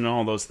situation, and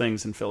all those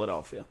things in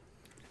Philadelphia.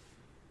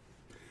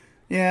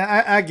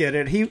 Yeah, I get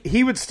it.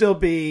 He would still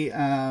be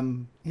up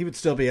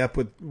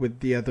with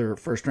the other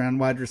first round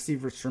wide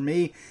receivers for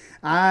me.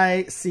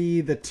 I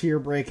see the tier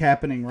break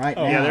happening right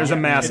now. Yeah, there's a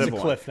massive It's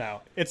a cliff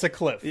now. It's a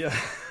cliff. Yeah,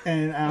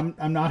 and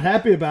I'm not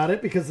happy about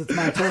it because it's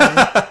my turn.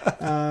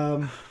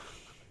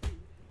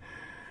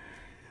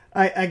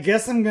 I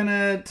guess I'm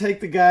gonna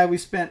take the guy we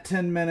spent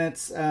 10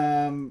 minutes,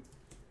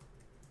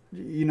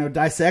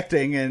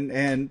 dissecting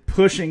and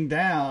pushing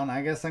down.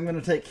 I guess I'm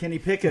gonna take Kenny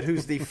Pickett,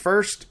 who's the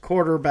first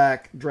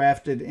quarterback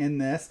drafted in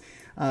this.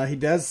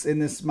 In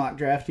this mock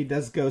draft, he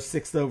does go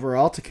 6th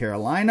overall to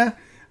Carolina.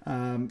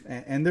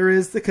 And there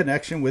is the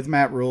connection with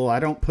Matt Rule. I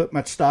don't put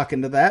much stock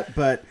into that,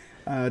 but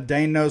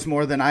Dane knows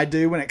more than I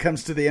do when it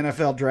comes to the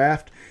NFL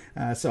draft.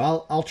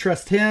 So I'll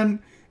trust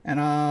him, and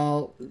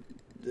I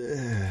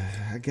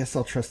guess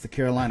I'll trust the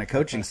Carolina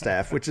coaching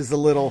staff, which is a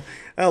little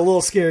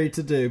scary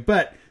to do.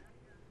 But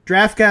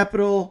draft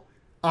capital,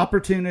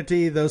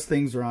 opportunity, those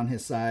things are on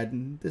his side,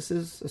 and this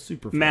is a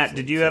super. Matt,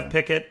 did you have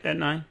Pickett at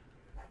 9?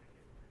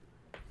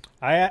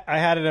 I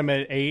had him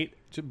at 8,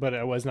 but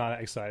I was not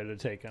excited to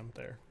take him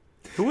there.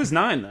 Who was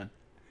 9 then?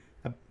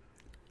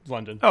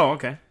 London. Oh,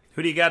 okay.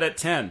 Who do you got at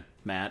 10,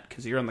 Matt?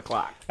 Because you're on the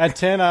clock. At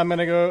 10, I'm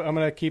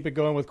gonna keep it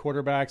going with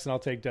quarterbacks, and I'll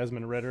take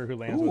Desmond Ridder, who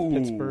lands with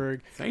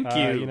Pittsburgh. Thank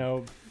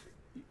you.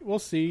 We'll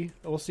see.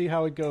 We'll see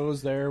how it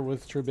goes there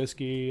with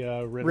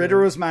Trubisky.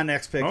 Ritter was my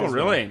next pick. Oh,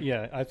 really?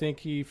 Yeah, I think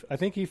he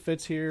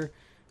fits here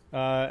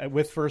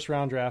with first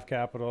round draft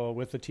capital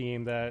with the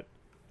team that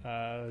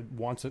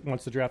wants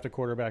to draft a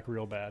quarterback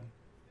real bad.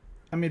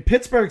 I mean,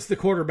 Pittsburgh's the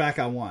quarterback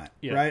I want,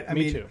 right? I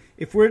mean, too.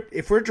 If we're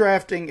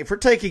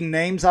taking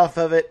names off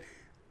of it,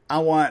 I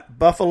want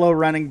Buffalo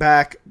running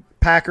back,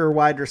 Packer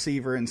wide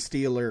receiver, and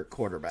Steeler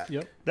quarterback.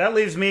 Yep. That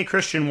leaves me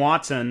Christian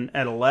Watson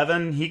at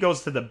 11. He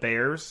goes to the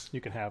Bears. You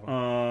can have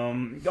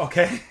him.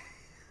 Okay.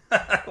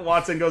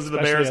 Watson goes to the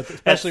Especially Bears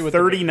especially at with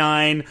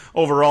 39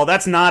 overall.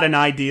 That's not an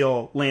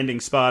ideal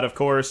landing spot, of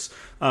course,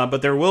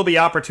 but there will be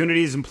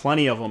opportunities and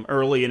plenty of them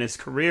early in his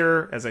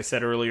career. As I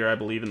said earlier, I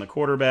believe in the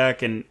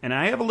quarterback, and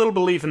I have a little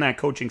belief in that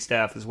coaching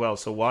staff as well,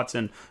 so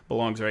Watson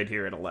belongs right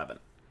here at 11.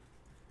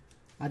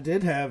 I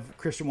did have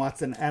Christian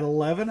Watson at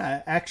 11.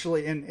 I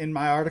actually, in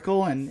my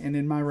article and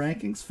in my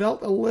rankings,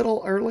 felt a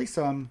little early,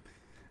 so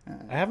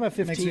I have him at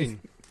 15.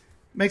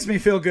 Makes me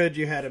feel good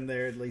you had him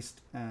there, at least,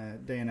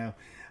 Dano.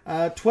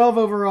 12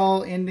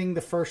 overall, ending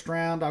the first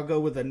round. I'll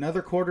go with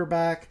another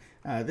quarterback.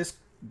 This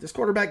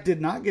quarterback did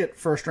not get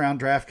first round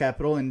draft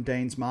capital in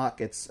Dane's mock.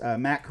 It's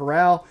Matt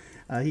Corral.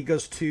 He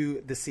goes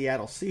to the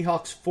Seattle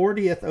Seahawks,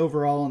 40th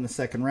overall in the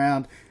second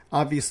round.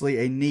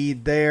 Obviously a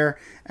need there,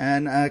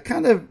 and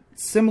kind of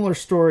similar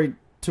story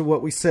to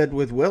what we said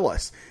with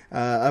Willis.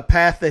 A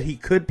path that he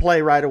could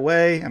play right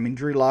away. I mean,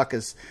 Drew Lock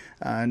is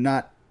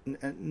not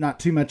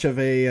too much of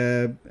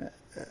a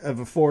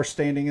force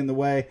standing in the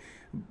way.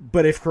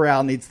 But if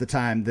Corral needs the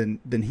time,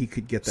 then he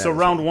could get that. So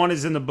round 1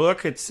 is in the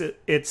book.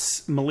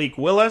 It's Malik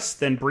Willis,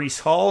 then Breece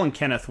Hall and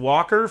Kenneth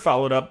Walker,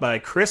 followed up by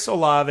Chris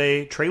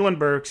Olave, Treylon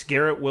Burks,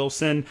 Garrett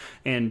Wilson,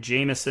 and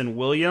Jamison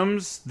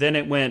Williams. Then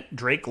it went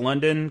Drake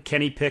London,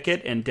 Kenny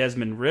Pickett, and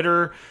Desmond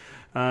Ridder.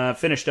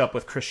 Finished up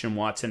with Christian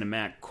Watson and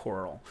Matt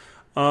Corral.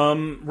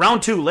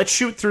 Round 2, let's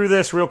shoot through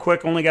this real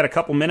quick. Only got a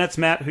couple minutes.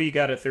 Matt, who you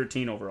got at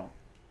 13 overall?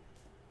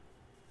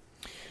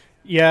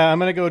 Yeah, I'm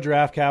going to go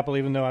draft capital,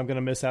 even though I'm going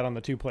to miss out on the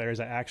 2 players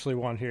I actually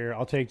want here.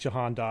 I'll take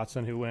Jahan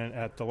Dotson, who went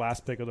at the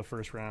last pick of the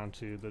first round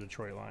to the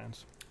Detroit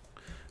Lions.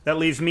 That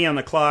leaves me on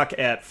the clock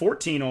at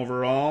 14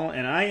 overall,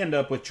 and I end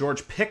up with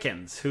George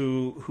Pickens,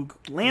 who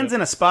lands in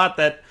a spot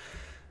that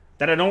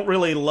that I don't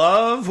really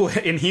love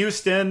in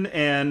Houston,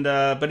 and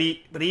but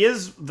he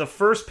is the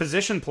first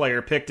position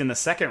player picked in the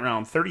second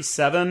round,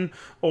 37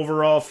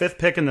 overall, 5th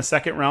pick in the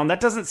second round.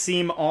 That doesn't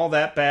seem all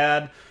that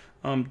bad.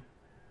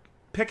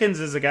 Pickens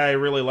is a guy I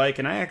really like,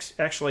 and I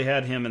actually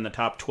had him in the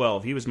top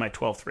 12. He was my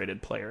 12th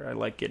rated player. I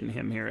like getting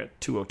him here at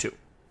 202.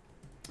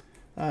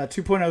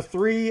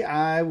 2.03,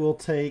 I will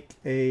take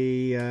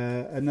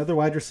another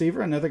wide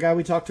receiver, another guy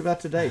we talked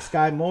about today,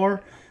 Skyy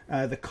Moore.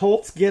 The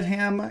Colts get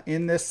him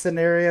in this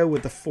scenario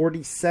with the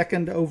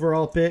 42nd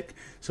overall pick,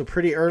 so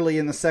pretty early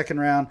in the second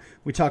round.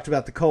 We talked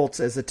about the Colts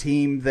as a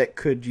team that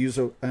could use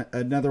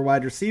another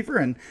wide receiver,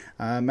 and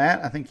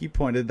Matt, I think you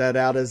pointed that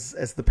out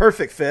as the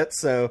perfect fit,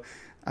 so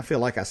I feel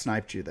like I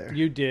sniped you there.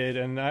 You did,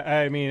 and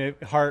I mean,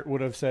 Hart would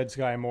have said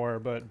Skyy Moore,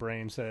 but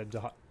Brain said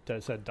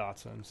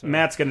Dotson. So.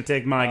 Matt's going to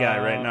take my guy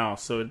right now,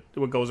 so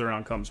what goes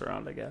around comes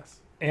around, I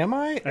guess. Am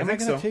I? Am I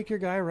going to take your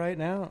guy right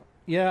now?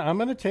 Yeah, I'm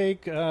going to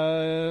take.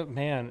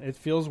 Man, it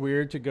feels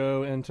weird to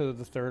go into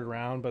the third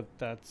round, but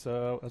that's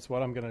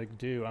what I'm going to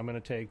do. I'm going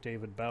to take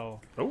David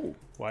Bell,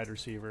 wide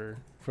receiver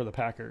for the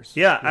Packers.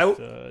 Yeah,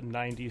 the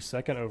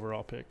 92nd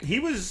overall pick. He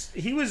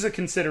was a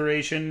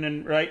consideration,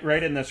 and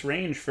right in this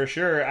range for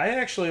sure. I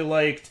actually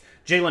liked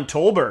Jalen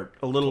Tolbert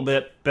a little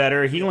bit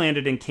better. He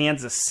landed in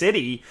Kansas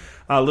City,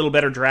 a little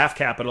better draft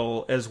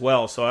capital as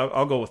well. So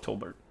I'll go with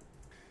Tolbert.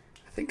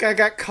 I think I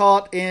got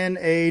caught in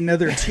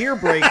another tier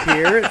break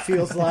here. It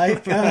feels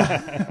like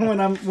when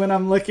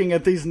I'm looking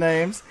at these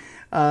names.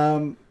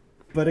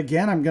 But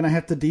again, I'm going to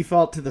have to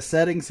default to the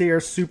settings here.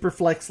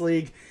 Superflex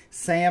League.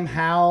 Sam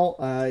Howell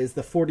is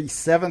the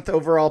 47th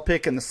overall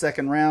pick in the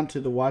second round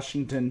to the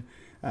Washington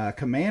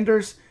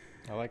Commanders.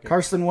 I like it.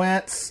 Carson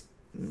Wentz.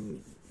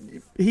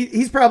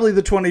 He's probably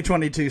the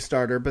 2022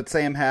 starter, but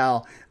Sam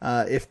Howell,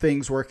 if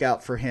things work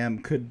out for him,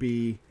 could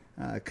be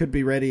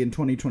ready in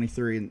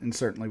 2023 and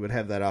certainly would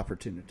have that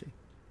opportunity.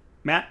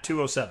 Matt,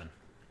 207.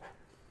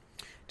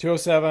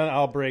 207,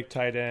 I'll break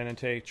tight end and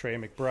take Trey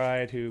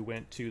McBride, who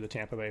went to the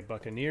Tampa Bay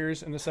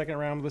Buccaneers in the second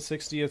round with the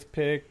 60th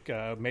pick.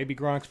 Maybe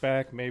Gronk's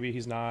back, maybe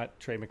he's not.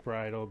 Trey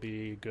McBride will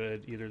be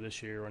good either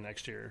this year or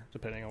next year,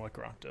 depending on what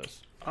Gronk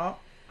does.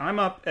 I'm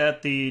up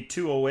at the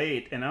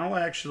 208, and I'll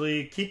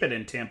actually keep it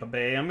in Tampa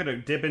Bay. I'm going to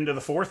dip into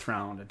the fourth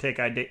round and take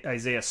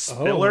Isaiah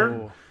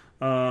Spiller.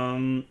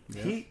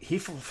 He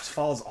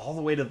falls all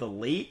the way to the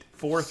late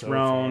fourth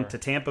round to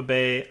Tampa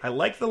Bay. I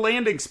like the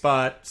landing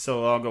spot,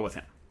 so I'll go with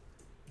him.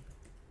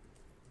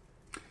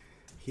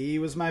 He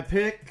was my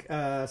pick,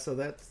 so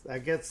that's I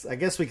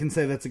guess we can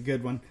say that's a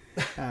good one.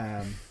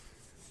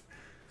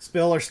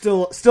 Spiller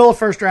still a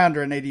first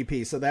rounder in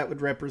ADP, so that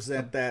would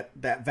represent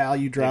that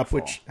value drop,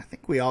 which I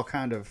think we all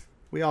kind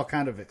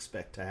of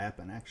expect to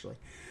happen. Actually,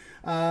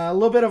 a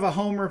little bit of a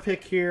homer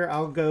pick here.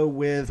 I'll go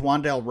with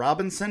Wan'Dale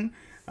Robinson,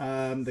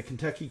 the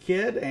Kentucky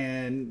kid,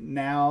 and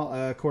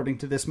now according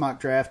to this mock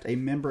draft, a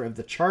member of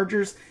the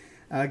Chargers.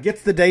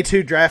 Gets the day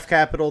 2 draft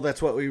capital.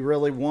 That's what we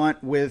really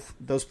want with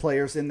those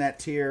players in that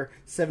tier.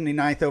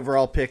 79th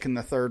overall pick in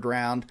the third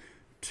round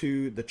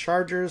to the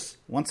Chargers.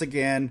 Once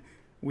again,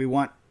 we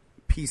want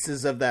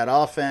pieces of that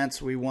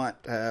offense. We want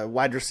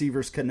wide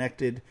receivers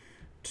connected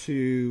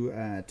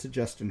to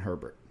Justin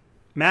Herbert.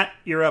 Matt,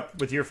 you're up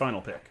with your final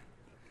pick.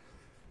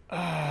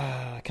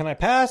 Can I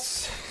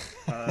pass?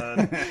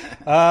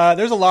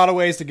 There's a lot of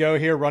ways to go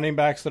here. Running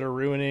backs that are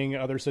ruining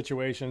other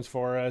situations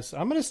for us.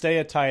 I'm going to stay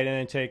at tight end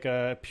and take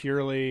a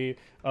purely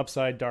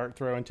upside dart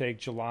throw and take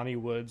Jelani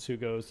Woods, who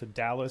goes to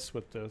Dallas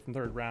with the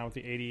third round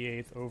with the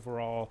 88th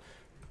overall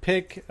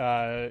pick.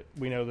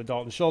 We know the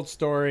Dalton Schultz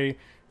story.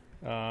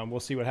 We'll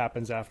see what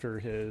happens after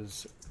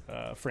his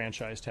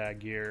franchise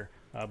tag year.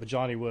 But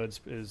Johnny Woods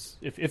is,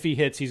 if he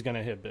hits, he's going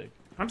to hit big.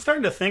 I'm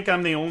starting to think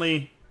I'm the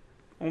only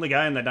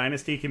guy in the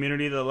Dynasty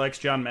community that likes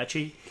John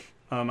Mechie.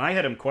 I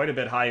had him quite a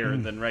bit higher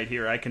than right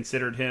here. I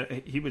considered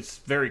him, he was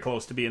very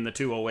close to being the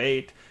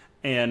 208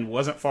 and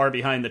wasn't far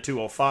behind the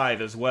 205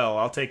 as well.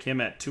 I'll take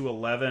him at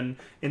 211.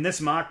 In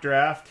this mock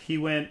draft, he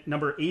went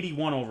number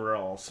 81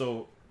 overall,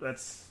 so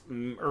that's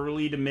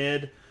early to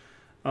mid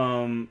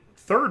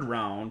third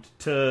round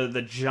to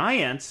the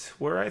Giants,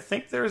 where I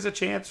think there's a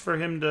chance for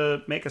him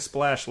to make a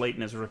splash late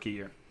in his rookie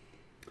year.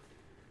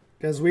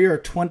 Because we are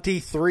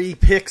 23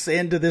 picks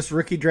into this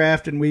rookie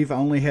draft, and we've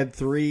only had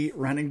 3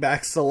 running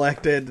backs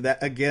selected.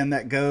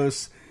 That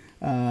goes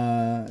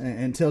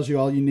and tells you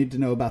all you need to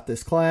know about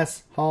this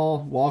class.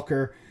 Hall,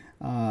 Walker,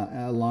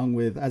 along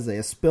with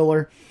Isaiah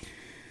Spiller.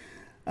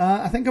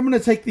 I think I'm going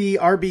to take the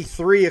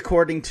RB3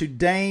 according to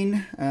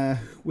Dane,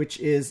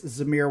 which is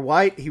Zamir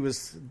White. He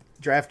was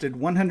drafted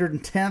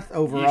 110th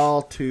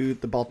overall to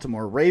the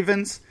Baltimore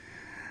Ravens.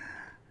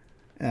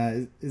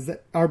 Is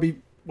that RB?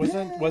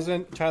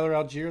 Wasn't Tyler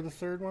Algier the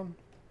third one?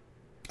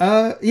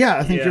 Yeah,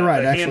 I think you're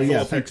right. Actually,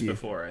 yeah, thank you.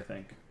 Before, I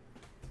think.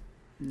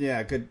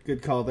 Yeah,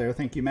 good call there.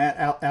 Thank you,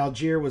 Matt.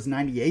 Algier was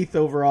 98th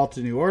overall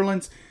to New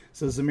Orleans.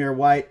 So Zamir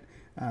White,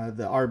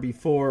 the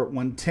RB4,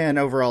 110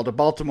 overall to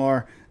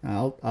Baltimore.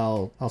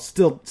 I'll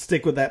still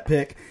stick with that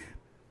pick.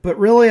 But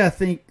really, I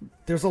think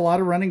there's a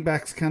lot of running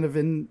backs kind of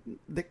in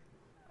the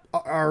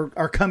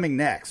are coming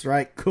next,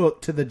 right?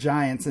 Cook to the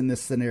Giants in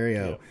this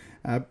scenario.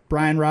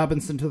 Brian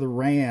Robinson to the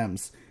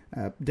Rams.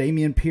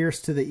 Dameon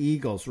Pierce to the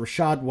Eagles.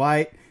 Rashad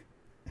White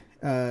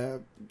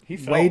he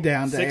fell way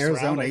down to sixth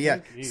Arizona.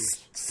 round,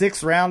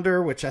 Sixth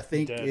rounder, which I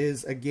think Dead.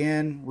 is,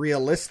 again,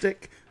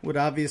 realistic, would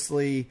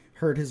obviously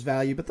hurt his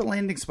value, but the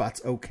landing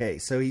spot's okay.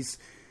 So he's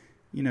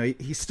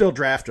still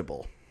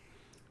draftable.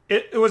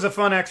 It was a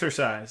fun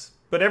exercise,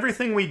 but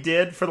everything we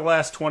did for the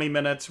last 20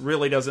 minutes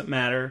really doesn't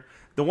matter.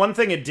 The one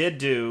thing it did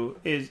do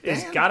is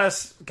got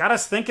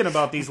us thinking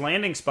about these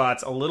landing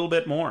spots a little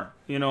bit more,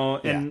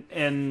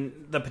 and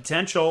the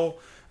potential,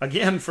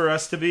 again, for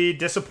us to be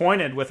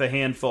disappointed with a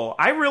handful.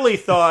 I really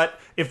thought,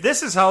 if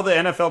this is how the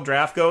NFL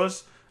draft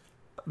goes,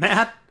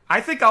 Matt,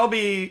 I think I'll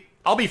be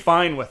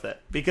fine with it,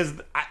 because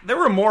there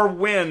were more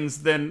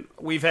wins than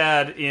we've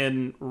had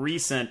in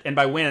recent, and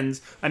by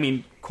wins I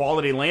mean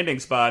quality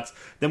landing spots,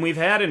 than we've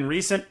had in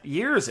recent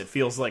years, it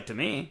feels like to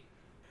me.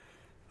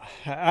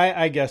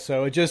 I guess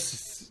so. It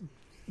just,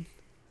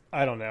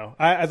 I don't know.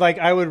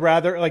 I would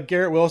rather, like,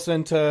 Garrett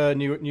Wilson to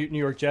New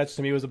York Jets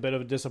to me was a bit of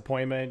a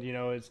disappointment.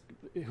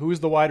 Who's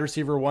the wide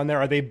receiver one there?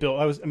 Are they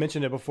built? I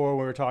mentioned it before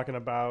when we were talking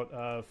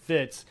about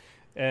Fitz.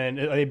 And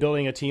are they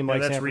building a team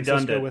like San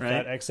Francisco with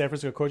right? that San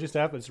Francisco coaching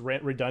staff? It's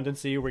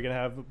redundancy. We're going to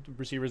have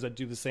receivers that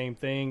do the same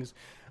things.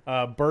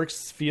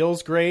 Burks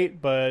feels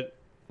great, but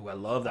I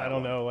love that. I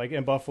don't know. Like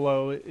in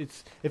Buffalo, it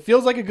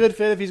feels like a good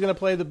fit if he's going to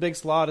play the big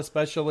slot,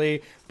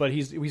 especially. But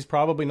he's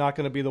probably not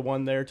going to be the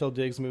one there till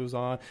Diggs moves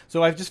on.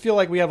 So I just feel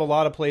like we have a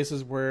lot of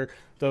places where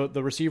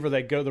the receiver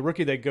the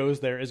rookie that goes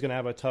there is going to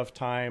have a tough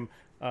time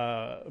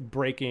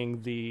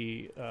breaking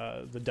the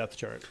depth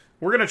chart.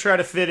 We're going to try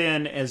to fit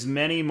in as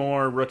many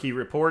more rookie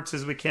reports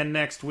as we can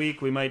next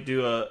week. We might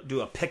do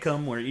a pick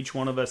 'em where each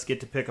one of us get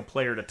to pick a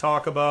player to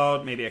talk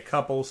about, maybe a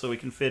couple, so we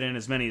can fit in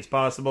as many as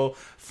possible.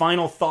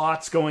 Final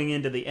thoughts going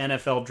into the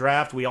NFL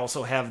draft. We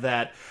also have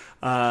that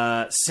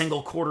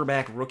single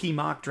quarterback rookie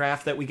mock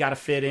draft that we got to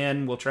fit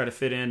in. We'll try to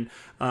fit in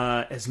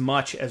as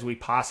much as we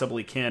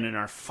possibly can in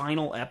our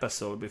final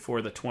episode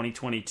before the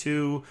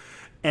 2022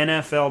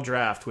 NFL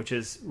draft, which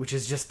is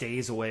just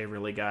days away,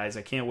 really, guys.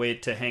 I can't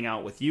wait to hang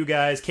out with you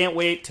guys. Can't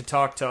wait to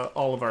talk to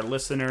all of our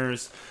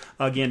listeners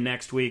again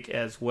next week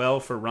as well.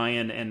 For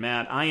Ryan and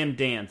Matt, I am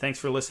Dan. Thanks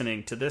for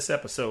listening to this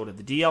episode of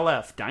the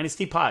DLF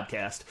Dynasty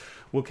Podcast.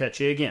 We'll catch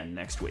you again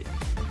next week.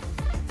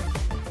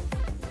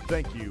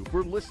 Thank you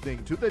for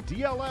listening to the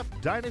DLF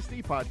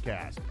Dynasty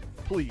Podcast.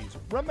 Please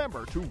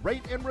remember to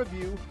rate and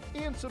review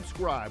and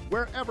subscribe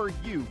wherever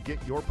you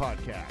get your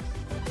podcasts.